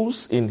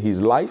miracles in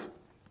his life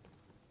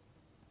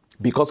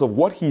because of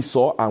what he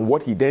saw and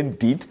what he then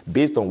did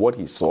based on what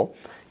he saw.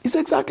 It's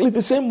exactly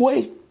the same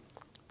way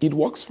it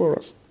works for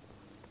us.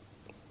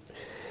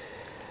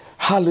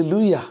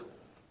 Hallelujah.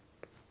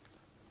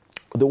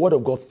 The Word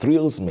of God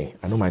thrills me.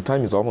 I know my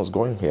time is almost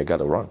going here. I got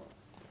to run.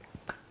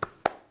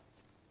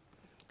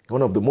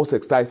 One of the most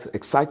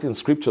exciting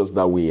scriptures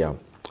that we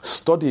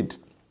studied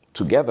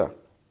together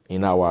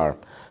in our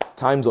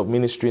times of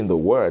ministry in the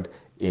Word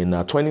in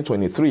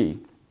 2023,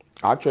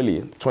 actually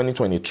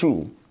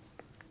 2022,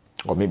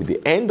 or maybe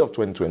the end of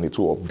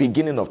 2022 or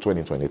beginning of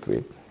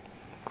 2023.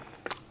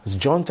 It's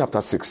John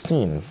chapter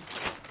 16.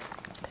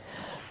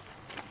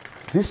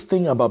 This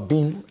thing about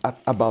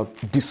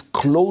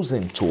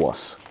disclosing to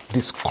us.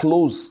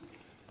 Disclose.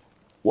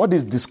 What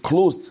is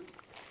disclosed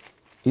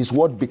is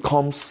what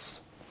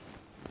becomes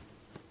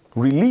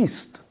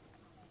released.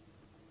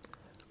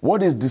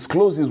 What is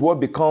disclosed is what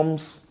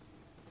becomes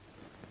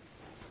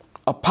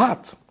a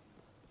part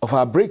of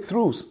our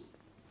breakthroughs.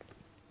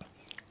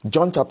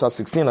 John chapter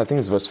 16, I think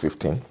it's verse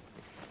 15.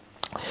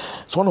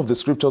 It's one of the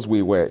scriptures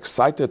we were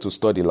excited to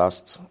study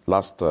last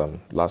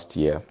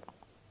year,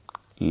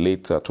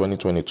 late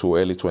 2022,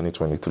 early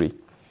 2023.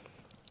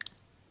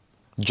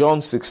 John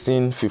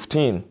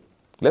 16:15.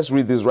 Let's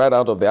read this right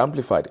out of the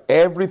Amplified.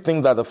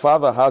 Everything that the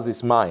Father has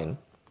is mine.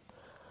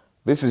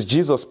 This is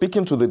Jesus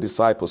speaking to the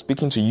disciples,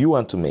 speaking to you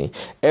and to me.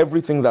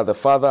 Everything that the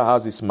Father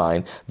has is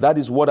mine. That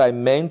is what I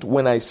meant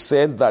when I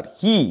said that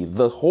He,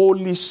 the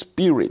Holy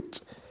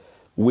Spirit,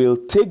 will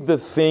take the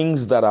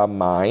things that are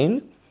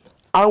mine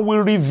and will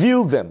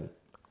reveal them,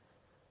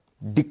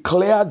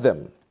 declare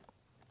them,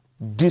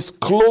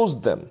 disclose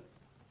them,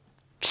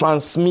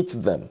 transmit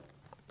them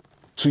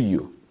to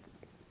you.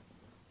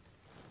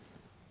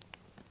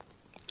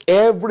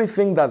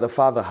 Everything that the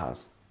Father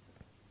has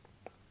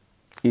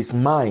is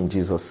mine,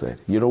 Jesus said.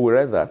 You know, we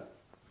read that.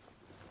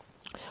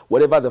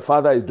 Whatever the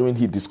Father is doing,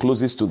 he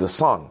discloses to the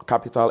Son,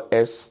 capital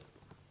S,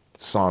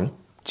 Son,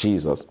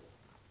 Jesus.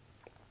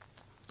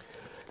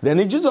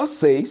 Then Jesus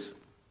says,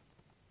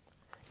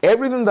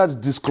 everything that's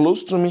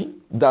disclosed to me,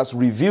 that's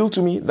revealed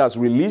to me, that's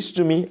released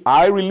to me,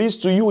 I release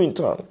to you in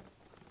turn.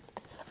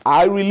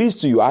 I release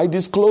to you, I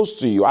disclose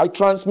to you, I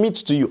transmit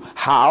to you.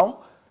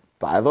 How?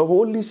 By the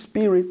Holy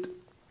Spirit.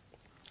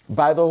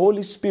 By the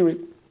Holy Spirit.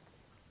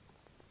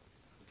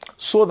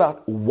 So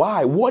that,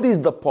 why? What is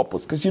the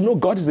purpose? Because you know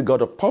God is a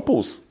God of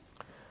purpose.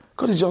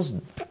 God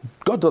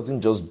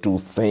doesn't just do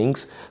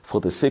things for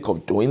the sake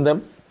of doing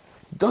them.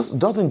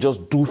 Doesn't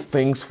just do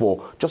things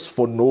for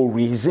no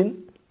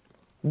reason.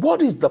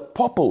 What is the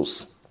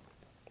purpose?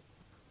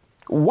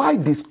 Why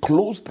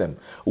disclose them?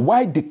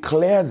 Why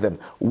declare them?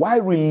 Why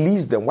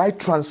release them? Why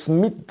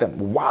transmit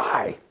them?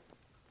 Why?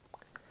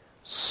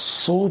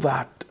 So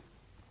that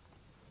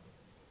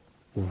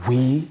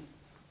we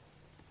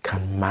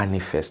can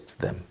manifest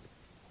them.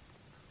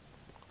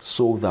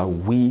 So that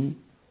we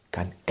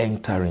can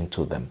enter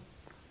into them.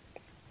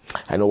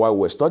 I know while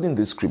we were studying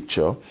this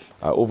scripture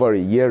over a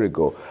year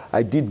ago,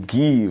 I did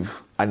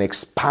give an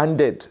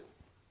expanded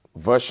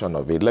version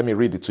of it. Let me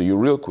read it to you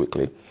real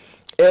quickly.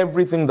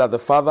 Everything that the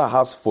Father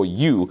has for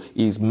you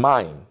is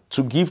mine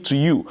to give to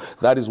you.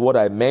 That is what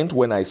I meant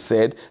when I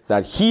said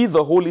that He,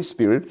 the Holy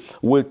Spirit,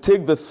 will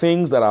take the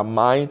things that are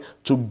mine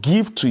to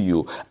give to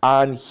you,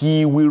 and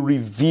He will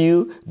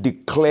reveal,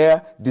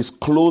 declare,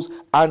 disclose,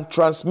 and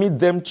transmit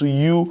them to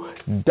you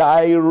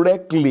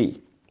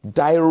directly.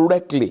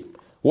 Directly.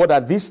 What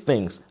are these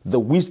things? The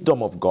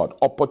wisdom of God,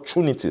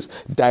 opportunities,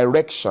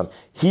 direction,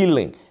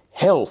 healing,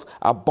 health,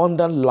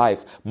 abundant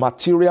life,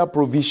 material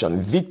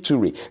provision,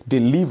 victory,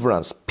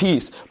 deliverance,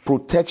 peace,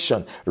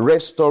 protection,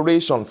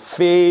 restoration,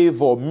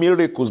 favor,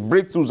 miracles,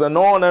 breakthroughs, and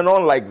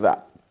on like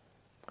that.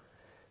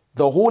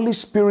 The Holy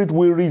Spirit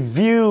will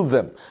reveal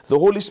them. The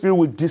Holy Spirit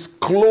will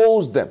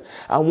disclose them.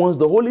 And once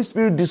the Holy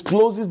Spirit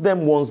discloses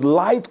them, once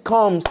light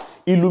comes,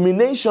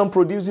 illumination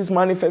produces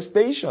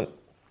manifestation.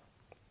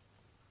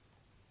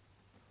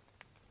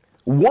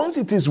 Once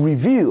it is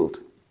revealed,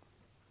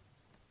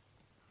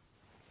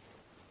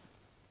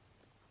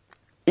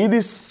 it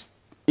is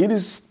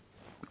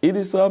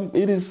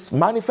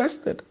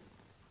manifested.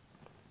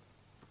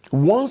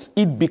 Once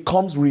it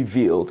becomes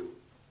revealed,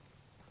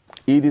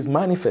 it is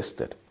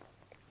manifested.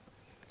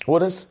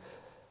 What is?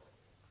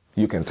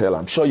 You can tell.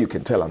 I'm sure you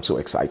can tell. I'm so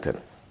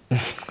excited.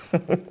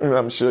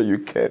 I'm sure you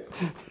can,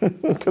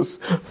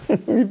 because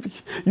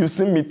you've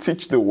seen me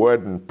teach the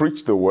word and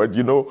preach the word.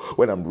 You know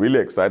when I'm really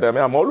excited. I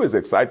mean, I'm always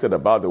excited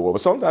about the word,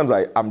 but sometimes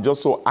I'm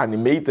just so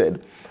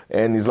animated,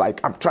 and it's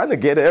like I'm trying to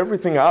get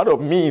everything out of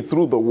me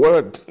through the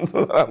word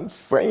I'm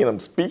saying, I'm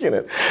speaking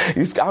it.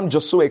 I'm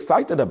just so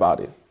excited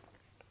about it.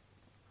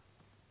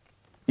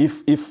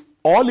 If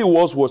all it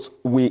was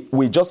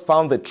we just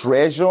found the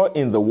treasure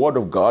in the word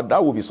of God,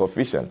 that would be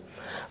sufficient.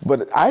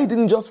 But I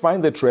didn't just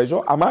find the treasure.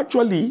 I'm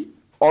actually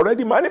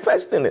already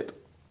manifesting it.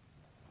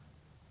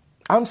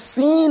 I'm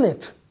seeing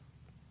it.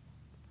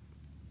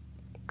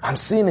 I'm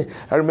seeing it.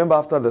 I remember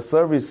after the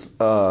service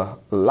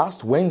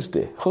last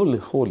Wednesday.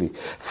 Holy.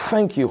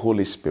 Thank you,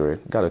 Holy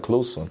Spirit. Got a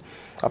close one.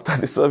 After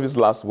the service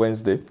last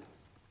Wednesday.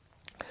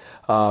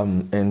 I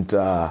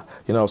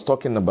was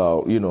talking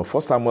about,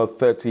 1 Samuel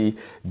 30,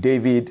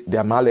 David, the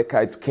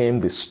Amalekites came,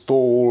 they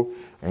stole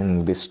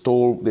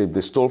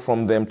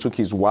from them, took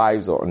his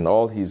wives and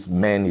all his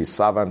men, his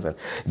servants, and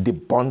they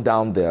burned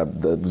down their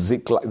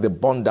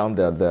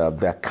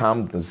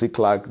camp, the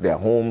Ziklag, their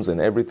homes and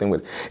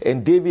everything.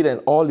 And David and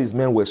all his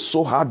men were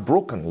so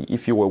heartbroken.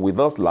 If you were with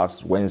us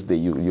last Wednesday,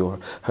 you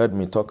heard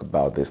me talk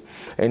about this.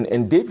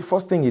 And David,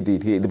 first thing he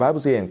did, the Bible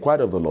says he inquired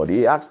of the Lord.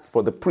 He asked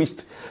for the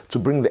priest to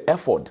bring the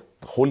ephod.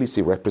 The Holy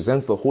Spirit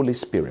represents the Holy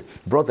Spirit.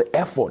 Brought the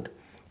ephod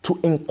to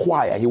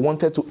inquire. He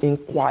wanted to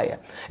inquire.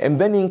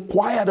 And then he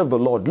inquired of the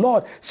Lord,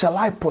 Lord, shall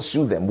I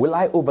pursue them? Will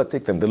I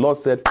overtake them? The Lord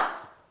said,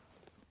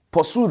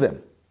 pursue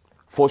them.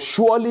 For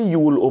surely you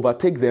will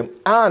overtake them,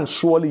 and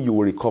surely you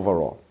will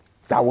recover all.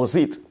 That was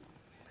it.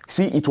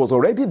 See, it was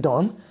already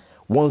done.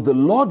 Once the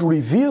Lord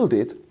revealed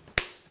it,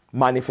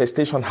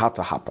 manifestation had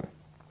to happen.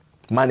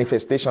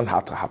 Manifestation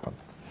had to happen.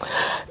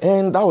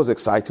 And that was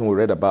exciting. We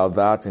read about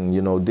that.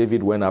 And,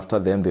 David went after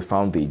them. They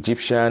found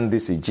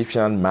this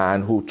Egyptian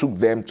man who took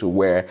them to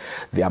where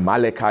the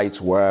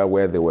Amalekites were,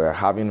 where they were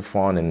having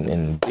fun.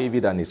 And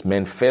David and his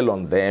men fell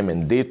on them,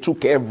 and they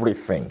took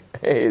everything.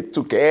 They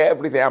took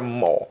everything and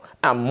more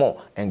and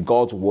more. And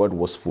God's word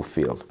was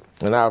fulfilled.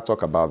 And I'll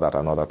talk about that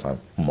another time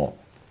more.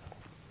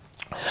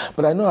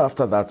 But I know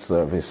after that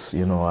service,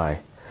 the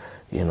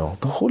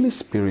Holy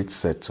Spirit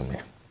said to me,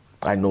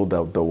 I know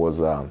that there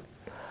was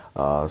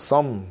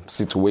some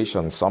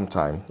situation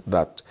sometime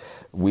that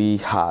we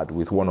had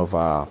with one of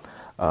our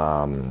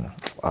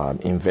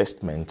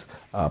investment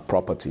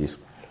properties,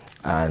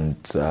 and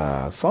it's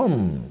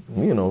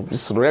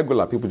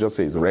regular, people just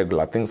say it's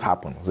regular, things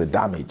happen, it's a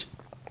damage.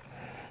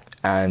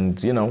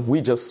 And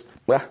we just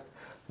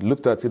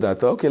looked at it and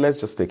thought, okay, let's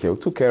just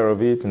took care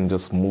of it and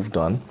just moved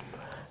on.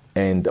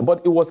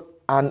 But it was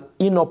an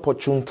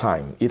inopportune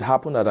time. It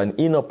happened at an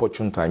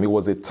inopportune time. It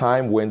was a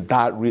time when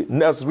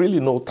there's really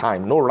no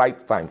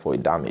right time for a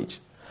damage,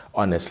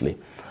 honestly.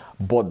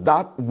 But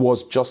that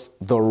was just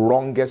the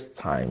wrongest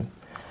time.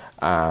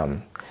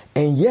 And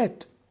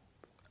yet,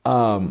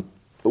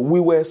 we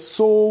were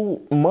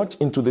so much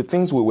into the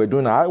things we were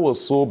doing. I was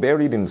so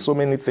buried in so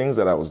many things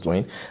that I was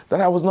doing that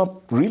I was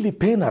not really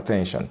paying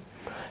attention.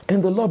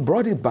 And the Lord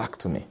brought it back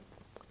to me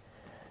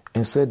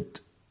and said,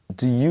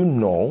 do you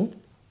know,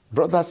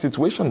 brought that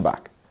situation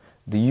back.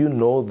 Do you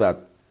know that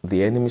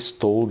the enemy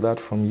stole that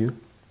from you?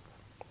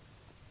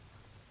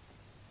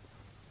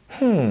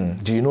 Do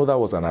you know that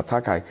was an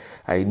attack?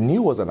 I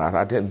knew it was an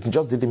attack. I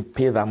just didn't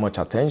pay that much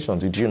attention.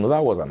 Did you know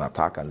that was an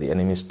attack and the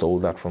enemy stole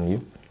that from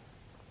you?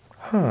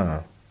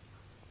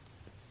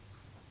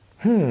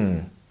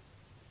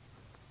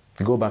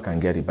 Go back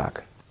and get it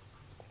back.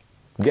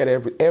 Get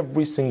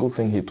every single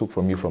thing he took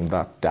from you from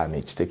that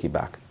damage, take it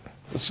back.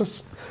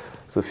 It's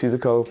a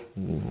physical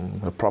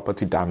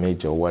property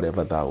damage or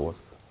whatever that was.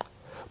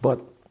 But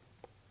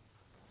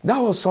that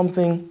was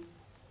something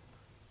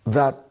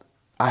that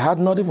I had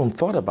not even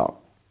thought about.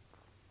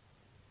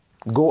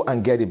 Go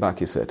and get it back,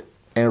 he said.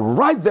 And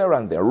right there,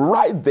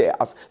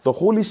 as the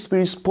Holy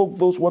Spirit spoke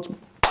those words,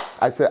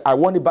 I said, I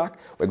want it back.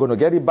 We're going to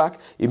get it back.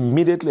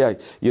 Immediately,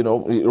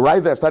 right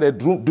there, I started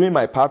doing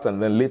my part,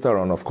 and then later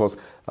on, of course,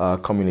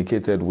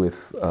 communicated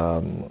with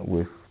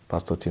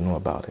Pastor Tino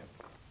about it.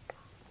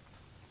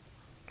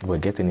 We're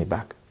getting it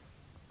back.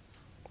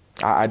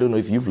 I don't know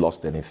if you've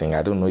lost anything.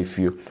 I don't know if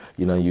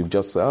you've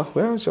just said,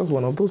 it's just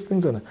one of those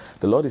things. And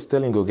the Lord is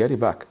telling you, go get it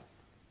back.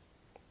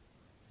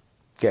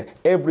 Get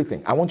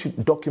everything. I want you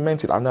to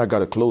document it. I know I got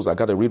to close. I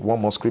got to read one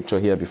more scripture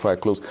here before I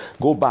close.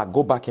 Go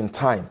back in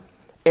time.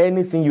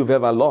 Anything you've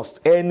ever lost,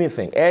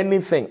 anything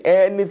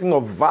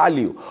of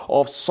value,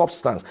 of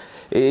substance,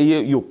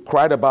 you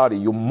cried about it,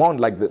 you mourned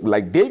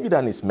like David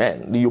and his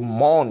men. You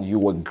mourned, you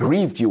were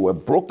grieved, you were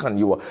broken,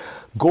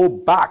 go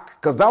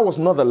back, because that was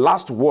not the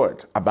last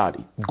word about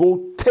it.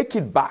 Go take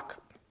it back.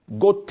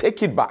 Go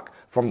take it back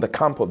from the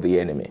camp of the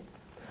enemy.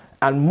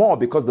 And more,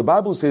 because the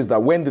Bible says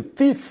that when the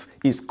thief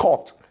is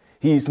caught,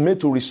 he is made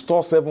to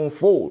restore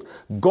sevenfold.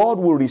 God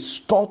will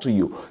restore to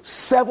you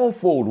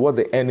sevenfold what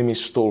the enemy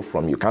stole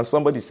from you. Can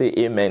somebody say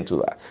amen to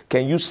that?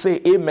 Can you say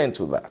amen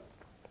to that?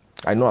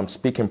 I know I'm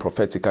speaking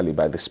prophetically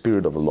by the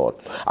Spirit of the Lord.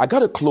 I got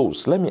to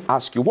close. Let me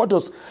ask you, what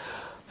does...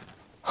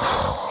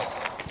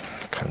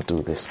 I can't do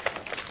this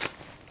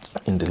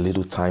in the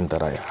little time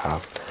that I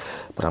have,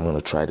 but I'm going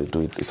to try to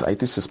do it.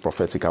 This is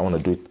prophetic. I want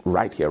to do it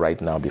right here, right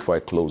now, before I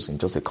close in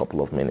just a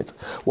couple of minutes.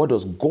 What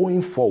does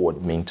going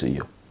forward mean to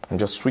you? I'm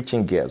just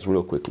switching gears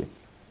real quickly.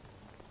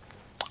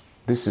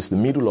 This is the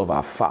middle of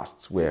our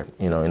fast where,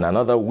 in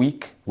another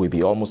week, we'll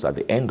be almost at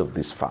the end of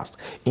this fast.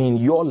 In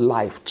your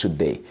life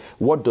today,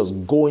 what does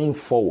going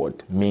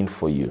forward mean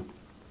for you?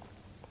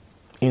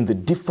 In the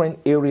different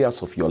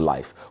areas of your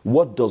life,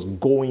 what does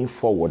going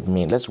forward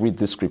mean? Let's read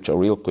this scripture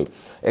real quick.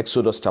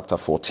 Exodus chapter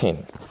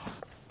 14.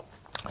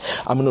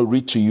 I'm going to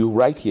read to you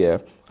right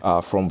here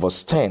from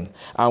verse 10.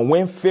 And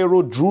when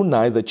Pharaoh drew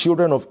nigh, the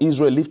children of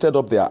Israel lifted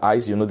up their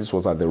eyes. This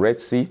was at the Red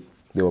Sea.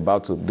 They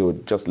were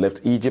just left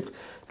Egypt,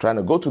 trying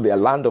to go to their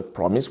land of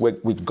promise,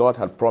 which God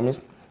had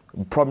promised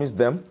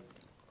them.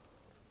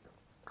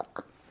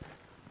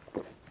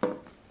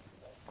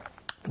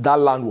 That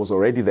land was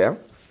already there.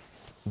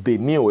 They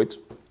knew it.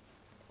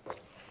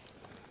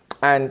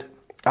 And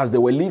as they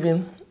were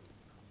leaving,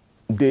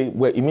 they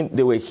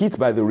were hit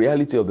by the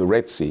reality of the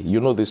Red Sea. You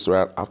know this,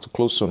 right? I have to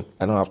close soon.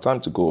 I don't have time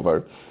to go over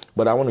it.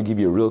 But I want to give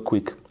you a real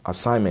quick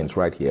assignment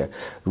right here.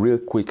 Real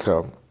quick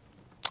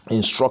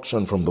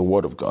instruction from the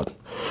Word of God.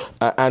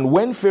 And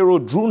when Pharaoh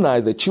drew nigh,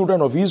 the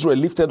children of Israel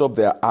lifted up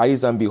their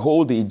eyes, and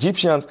behold, the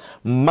Egyptians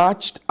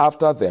marched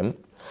after them,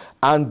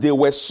 and they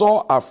were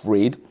sore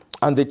afraid,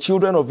 and the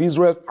children of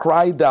Israel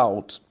cried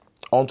out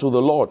unto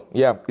the Lord.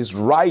 Yeah, it's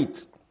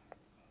right.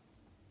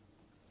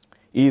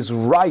 It's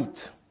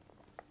right.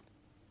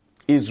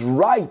 It's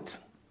right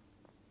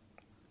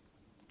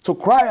to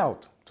cry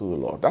out to the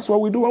Lord. That's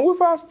what we do when we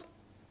fast.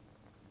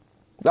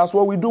 That's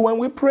what we do when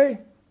we pray.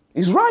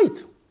 It's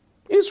right.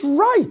 It's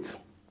right.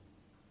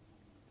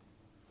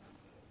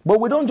 But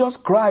we don't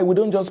just cry. We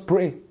don't just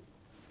pray.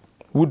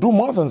 We do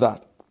more than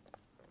that.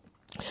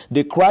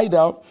 They cried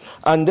out,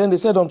 and then they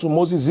said unto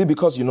Moses,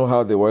 because you know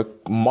how they were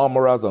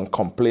murmurers and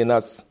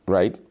complainers,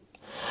 right?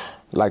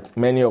 Like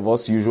many of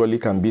us usually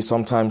can be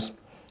sometimes.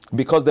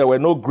 Because there were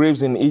no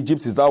graves in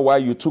Egypt, is that why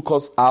you took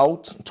us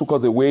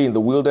away in the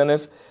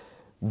wilderness?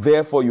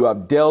 Therefore you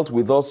have dealt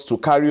with us to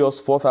carry us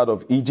forth out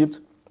of Egypt.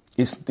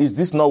 Is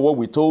this not what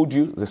we told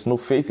you? There's no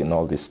faith in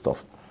all this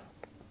stuff.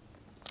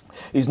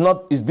 Is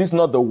this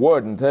not the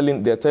word?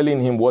 They're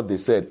telling him what they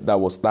said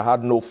that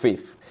had no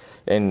faith.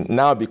 And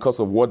now because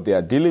of what they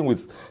are dealing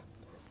with,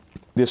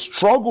 the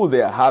struggle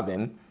they are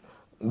having,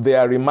 they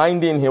are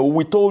reminding him,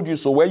 we told you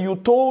so. Well, you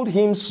told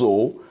him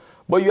so,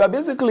 but you are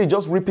basically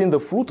just reaping the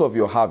fruit of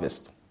your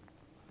harvest.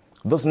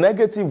 Those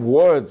negative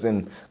words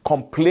and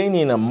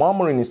complaining and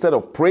murmuring, instead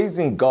of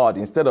praising God,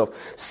 instead of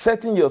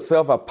setting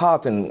yourself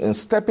apart and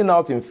stepping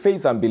out in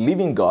faith and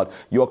believing God,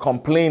 you're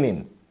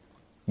complaining.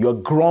 You're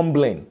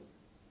grumbling.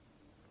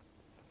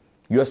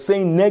 You're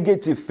saying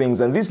negative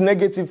things, and these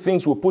negative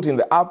things will put in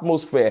the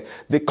atmosphere.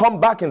 They come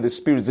back in the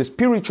spirit. It's a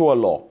spiritual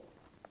law.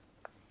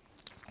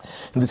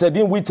 And they said,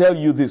 didn't we tell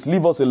you this?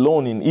 Leave us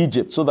alone in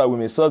Egypt so that we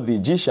may serve the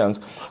Egyptians.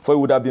 For it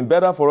would have been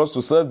better for us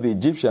to serve the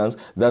Egyptians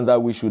than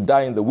that we should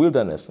die in the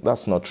wilderness.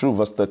 That's not true.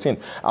 Verse 13.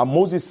 And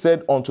Moses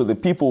said unto the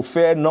people,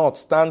 fear not,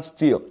 stand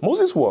still.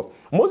 Moses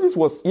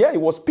was, he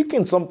was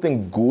speaking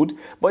something good,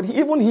 but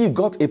even he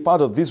got a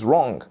part of this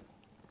wrong.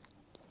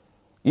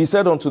 He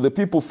said unto the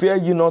people, fear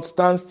ye not,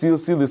 stand still,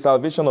 see the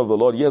salvation of the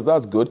Lord. Yes,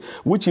 that's good,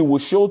 which he will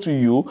show to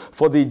you.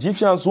 For the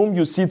Egyptians whom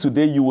you see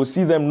today, you will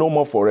see them no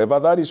more forever.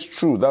 That is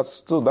true.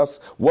 That's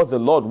what the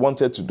Lord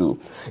wanted to do.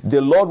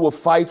 The Lord will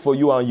fight for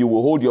you and you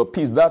will hold your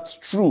peace. That's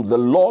true. The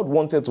Lord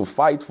wanted to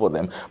fight for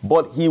them,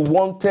 but he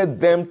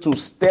wanted them to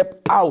step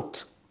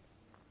out.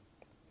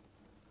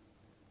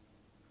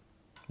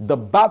 The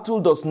battle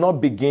does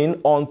not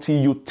begin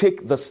until you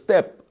take the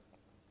step.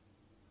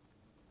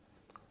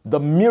 The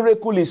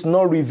miracle is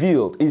not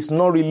revealed, it's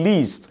not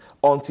released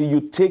until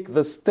you take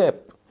the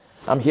step.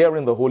 I'm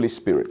hearing the Holy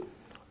Spirit.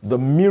 The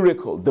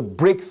miracle, the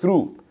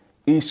breakthrough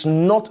is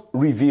not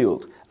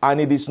revealed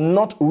and it is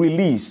not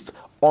released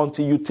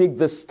until you take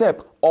the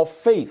step of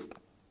faith,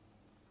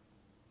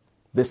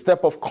 the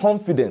step of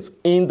confidence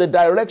in the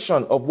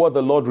direction of what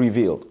the Lord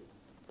revealed.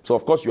 So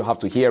of course you have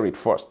to hear it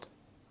first.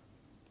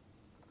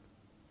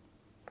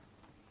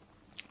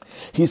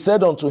 He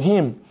said unto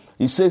him,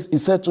 he said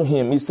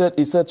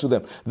to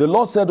them, the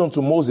Lord said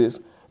unto Moses,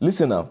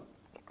 listen now,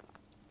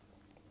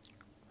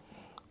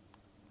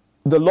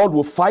 the Lord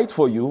will fight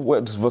for you.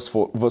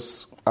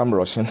 I'm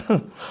rushing.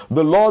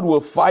 The Lord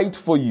will fight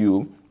for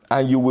you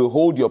and you will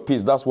hold your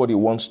peace. That's what he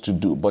wants to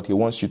do. But he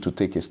wants you to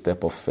take a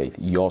step of faith,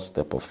 your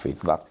step of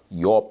faith. That's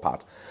your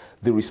part.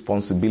 The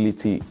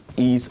responsibility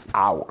is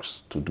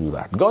ours to do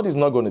that. God is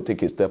not going to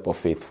take a step of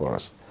faith for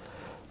us.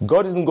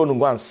 God isn't going to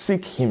go and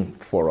seek him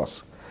for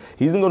us.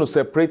 He isn't going to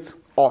separate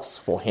us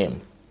for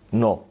him.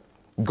 No.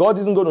 God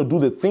isn't going to do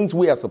the things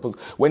we are supposed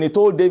to. When he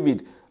told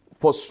David,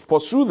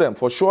 pursue them,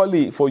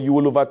 for you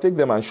will overtake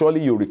them and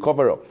surely you'll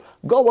recover.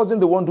 God wasn't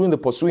the one doing the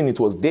pursuing, it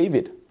was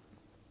David.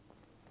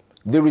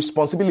 The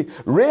responsibility.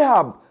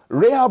 Rahab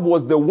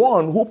was the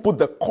one who put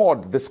the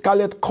cord, the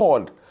scarlet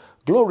cord.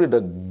 Glory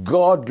to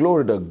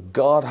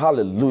God,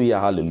 hallelujah,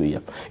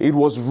 hallelujah. It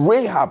was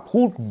Rahab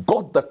who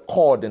got the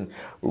cord and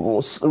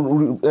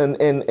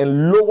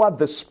lowered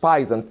the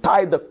spies and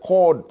tied the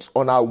cord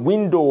on our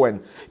window,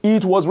 and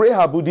it was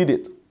Rahab who did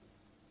it.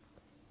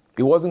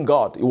 It wasn't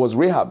God, it was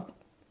Rahab.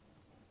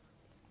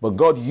 But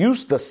God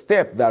used the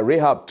step that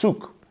Rahab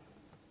took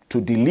to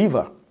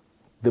deliver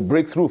the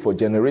breakthrough for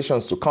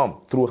generations to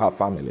come through her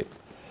family.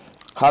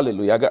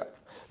 Hallelujah.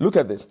 Look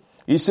at this.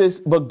 He says,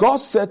 but God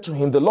said to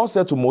him, the Lord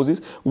said to Moses,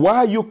 why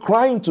are you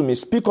crying to me?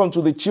 Speak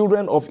unto the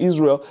children of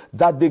Israel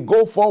that they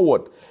go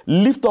forward.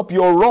 Lift up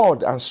your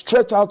rod and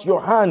stretch out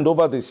your hand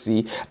over the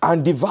sea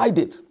and divide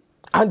it.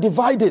 And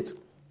divide it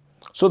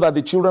so that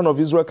the children of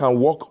Israel can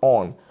walk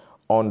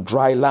on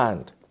dry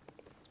land.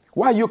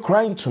 Why are you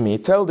crying to me?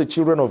 Tell the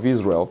children of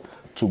Israel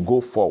to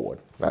go forward.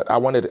 I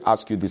wanted to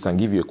ask you this and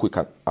give you a quick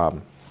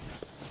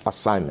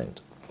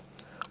assignment.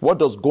 What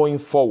does going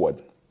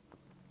forward?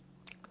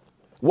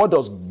 What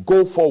does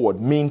go forward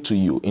mean to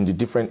you in the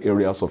different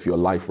areas of your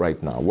life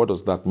right now? What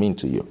does that mean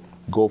to you?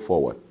 Go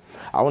forward.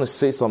 I want to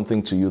say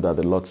something to you that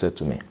the Lord said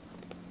to me.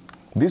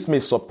 This may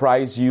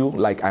surprise you,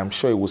 like I'm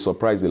sure it will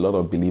surprise a lot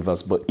of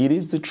believers, but it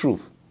is the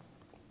truth.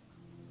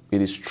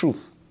 It is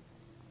truth.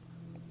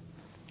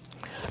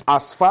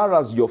 As far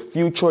as your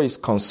future is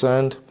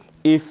concerned,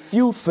 a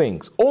few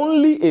things,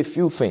 only a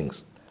few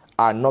things,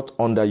 are not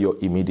under your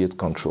immediate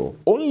control.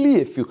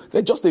 Only a few.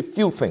 They're just a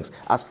few things.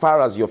 As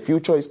far as your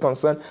future is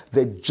concerned,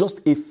 they're just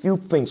a few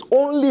things.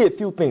 Only a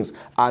few things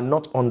are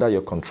not under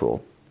your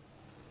control.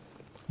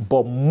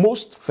 But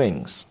most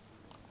things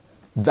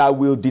that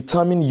will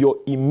determine your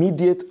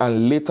immediate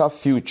and later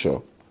future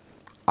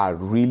are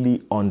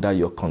really under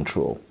your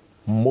control.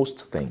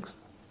 Most things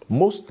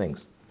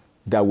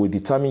that will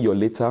determine your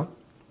later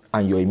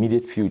and your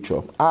immediate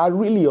future are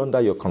really under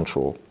your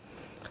control.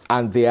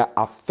 And they are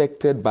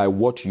affected by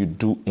what you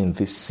do in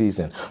this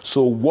season.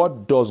 So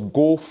what does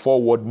go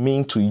forward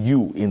mean to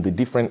you in the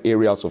different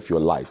areas of your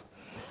life?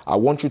 I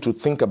want you to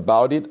think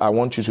about it. I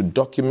want you to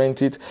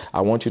document it.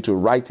 I want you to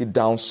write it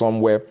down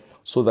somewhere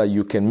so that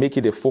you can make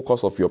it a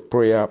focus of your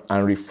prayer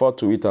and refer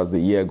to it as the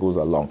year goes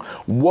along.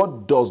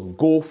 What does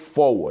go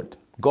forward?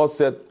 God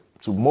said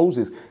to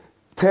Moses,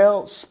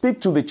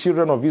 speak to the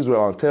children of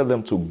Israel and tell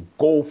them to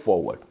go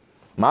forward.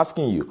 I'm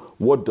asking you,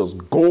 what does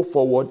go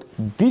forward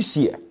this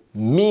year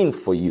mean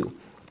for you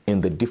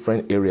in the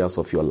different areas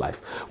of your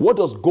life? What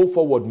does go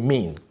forward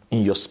mean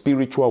in your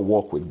spiritual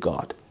walk with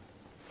God?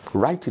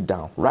 Write it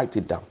down. Write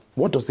it down.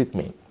 What does it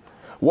mean?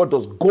 What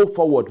does go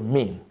forward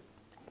mean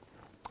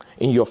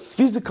in your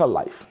physical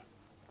life,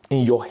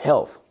 in your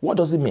health? What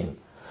does it mean?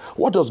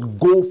 What does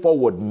go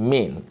forward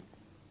mean?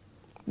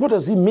 What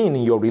does it mean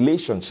in your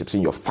relationships,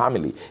 in your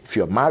family, if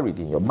you're married,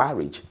 in your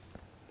marriage?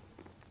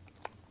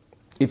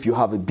 If you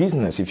have a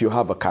business, if you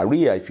have a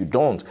career, if you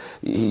don't,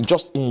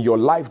 just in your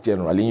life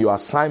generally, in your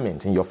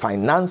assignment, in your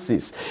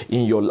finances,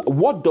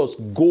 what does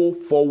go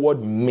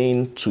forward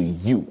mean to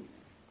you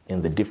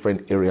in the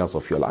different areas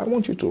of your life? I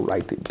want you to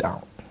write it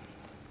down.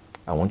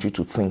 I want you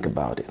to think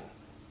about it.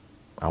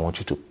 I want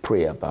you to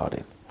pray about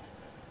it.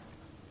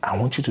 I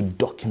want you to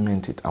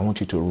document it. I want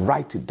you to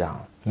write it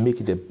down.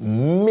 Make it a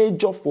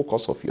major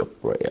focus of your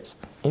prayers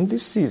in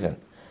this season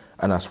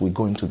and as we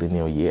go into the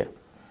new year.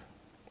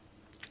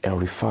 And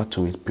refer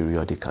to it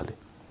periodically.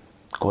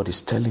 God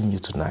is telling you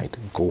tonight,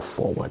 go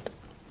forward.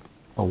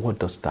 But what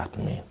does that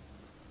mean?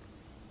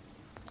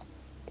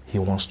 He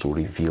wants to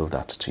reveal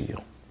that to you.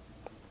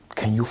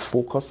 Can you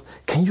focus?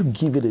 Can you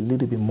give it a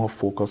little bit more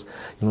focus?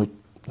 You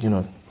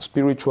know,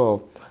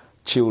 spiritual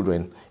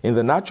children. In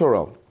the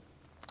natural,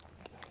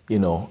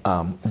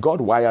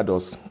 God wired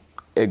us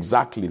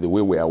exactly the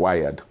way we are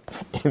wired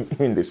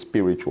in the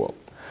spiritual,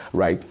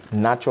 right?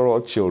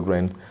 Natural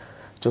children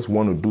just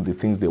want to do the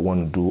things they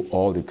want to do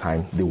all the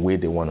time, the way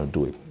they want to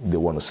do it. They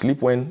want to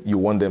sleep when you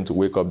want them to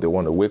wake up. They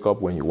want to wake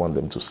up when you want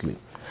them to sleep.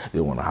 They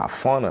want to have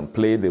fun and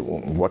play. They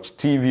watch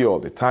TV all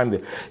the time.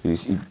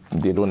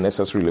 They don't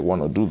necessarily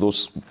want to do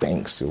those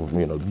things.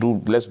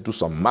 Let's do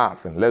some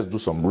math and let's do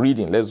some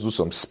reading. Let's do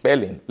some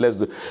spelling.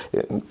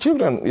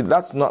 Children,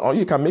 that's not.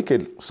 You can make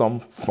it some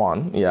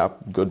fun, yeah,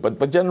 good.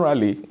 But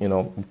generally,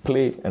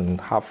 play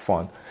and have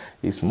fun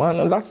is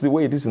man, and that's the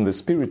way it is in the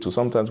spirit too.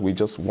 Sometimes we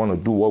just want to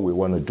do what we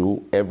want to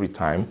do every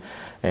time,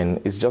 and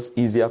it's just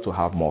easier to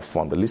have more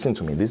fun. But listen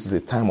to me. This is a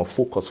time of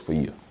focus for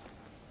you.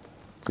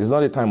 It's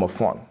not a time of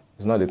fun.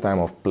 It's not a time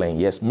of playing.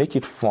 Yes, make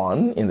it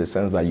fun in the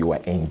sense that you are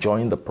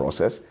enjoying the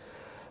process,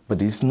 but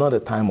it's not a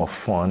time of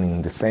fun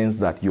in the sense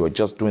that you are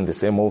just doing the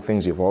same old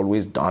things you've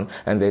always done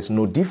and there's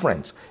no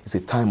difference. It's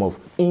a time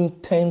of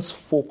intense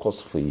focus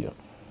for you.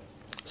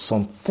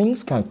 Some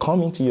things can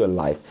come into your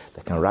life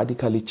that can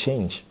radically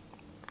change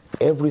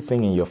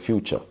everything in your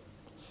future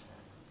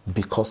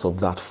because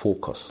of that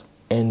focus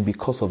and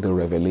because of the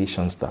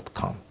revelations that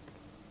come.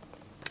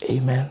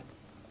 Amen.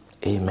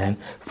 Amen.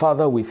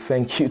 Father, we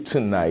thank you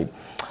tonight.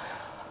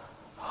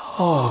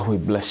 Oh, we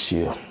bless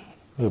you.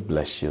 We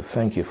bless you.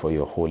 Thank you for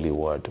your holy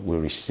word. We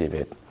receive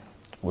it.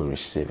 We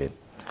receive it.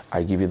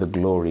 I give you the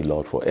glory,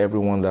 Lord, for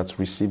everyone that's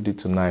received it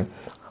tonight.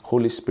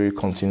 Holy Spirit,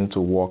 continue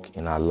to walk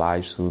in our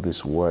lives through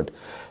this word.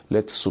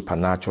 Let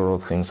supernatural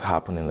things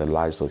happen in the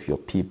lives of your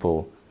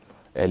people.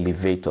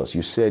 Elevate us.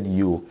 You said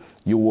you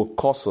will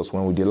cause us,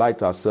 when we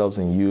delight ourselves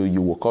in you,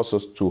 you will cause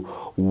us to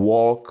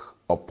walk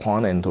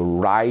upon and to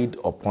ride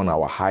upon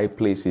our high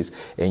places,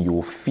 and you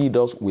will feed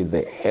us with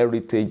the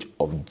heritage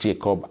of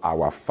Jacob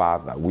our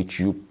father, which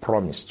you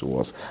promised to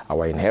us.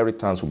 Our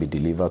inheritance will be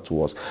delivered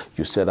to us.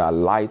 You said our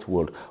light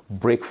will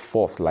break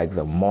forth like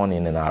the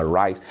morning, and our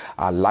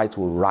light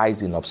will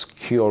rise in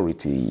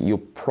obscurity. You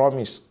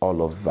promised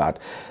all of that,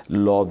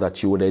 Lord,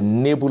 that you would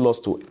enable us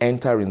to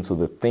enter into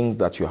the things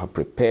that you have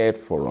prepared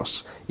for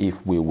us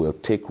if we will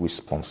take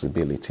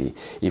responsibility,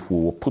 if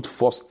we will put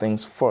first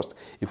things first,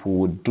 if we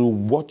will do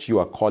what you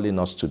are calling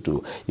us to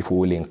do, if we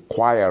will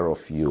inquire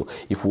of you,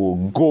 if we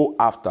will go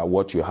after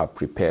what you have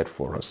prepared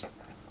for us.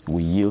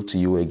 We yield to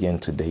you again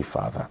today,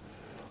 Father.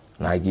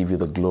 And I give you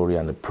the glory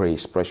and the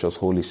praise, precious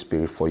Holy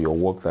Spirit, for your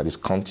work that is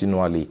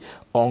continually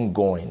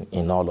ongoing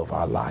in all of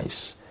our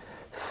lives.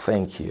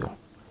 Thank you.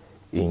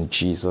 In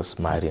Jesus'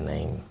 mighty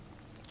name,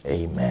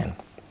 amen.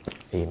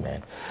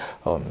 Amen.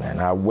 Oh, man,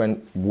 I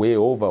went way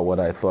over what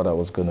I thought I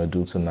was going to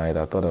do tonight.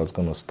 I thought I was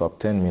going to stop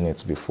 10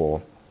 minutes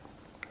before.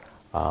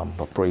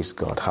 But praise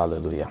God.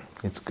 Hallelujah.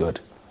 It's good.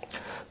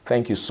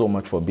 Thank you so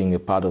much for being a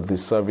part of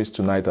this service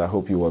tonight. I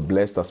hope you were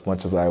blessed as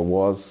much as I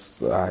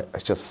was. I'm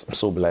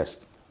so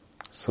blessed.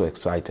 So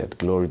excited.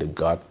 Glory to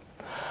God.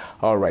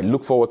 All right.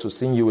 Look forward to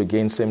seeing you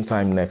again same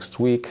time next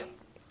week.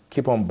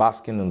 Keep on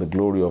basking in the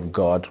glory of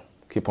God.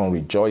 Keep on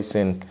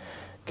rejoicing.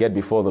 Get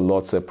before the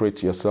Lord.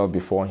 Separate yourself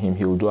before Him.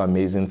 He will do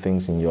amazing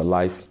things in your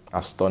life.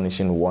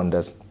 Astonishing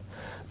wonders.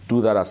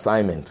 Do that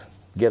assignment.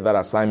 Get that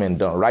assignment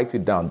done. Write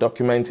it down.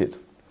 Document it.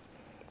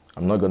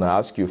 I'm not going to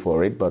ask you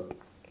for it, but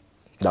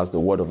that's the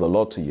word of the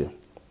Lord to you.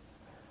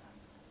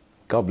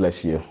 God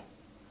bless you.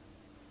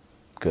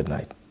 Good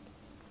night.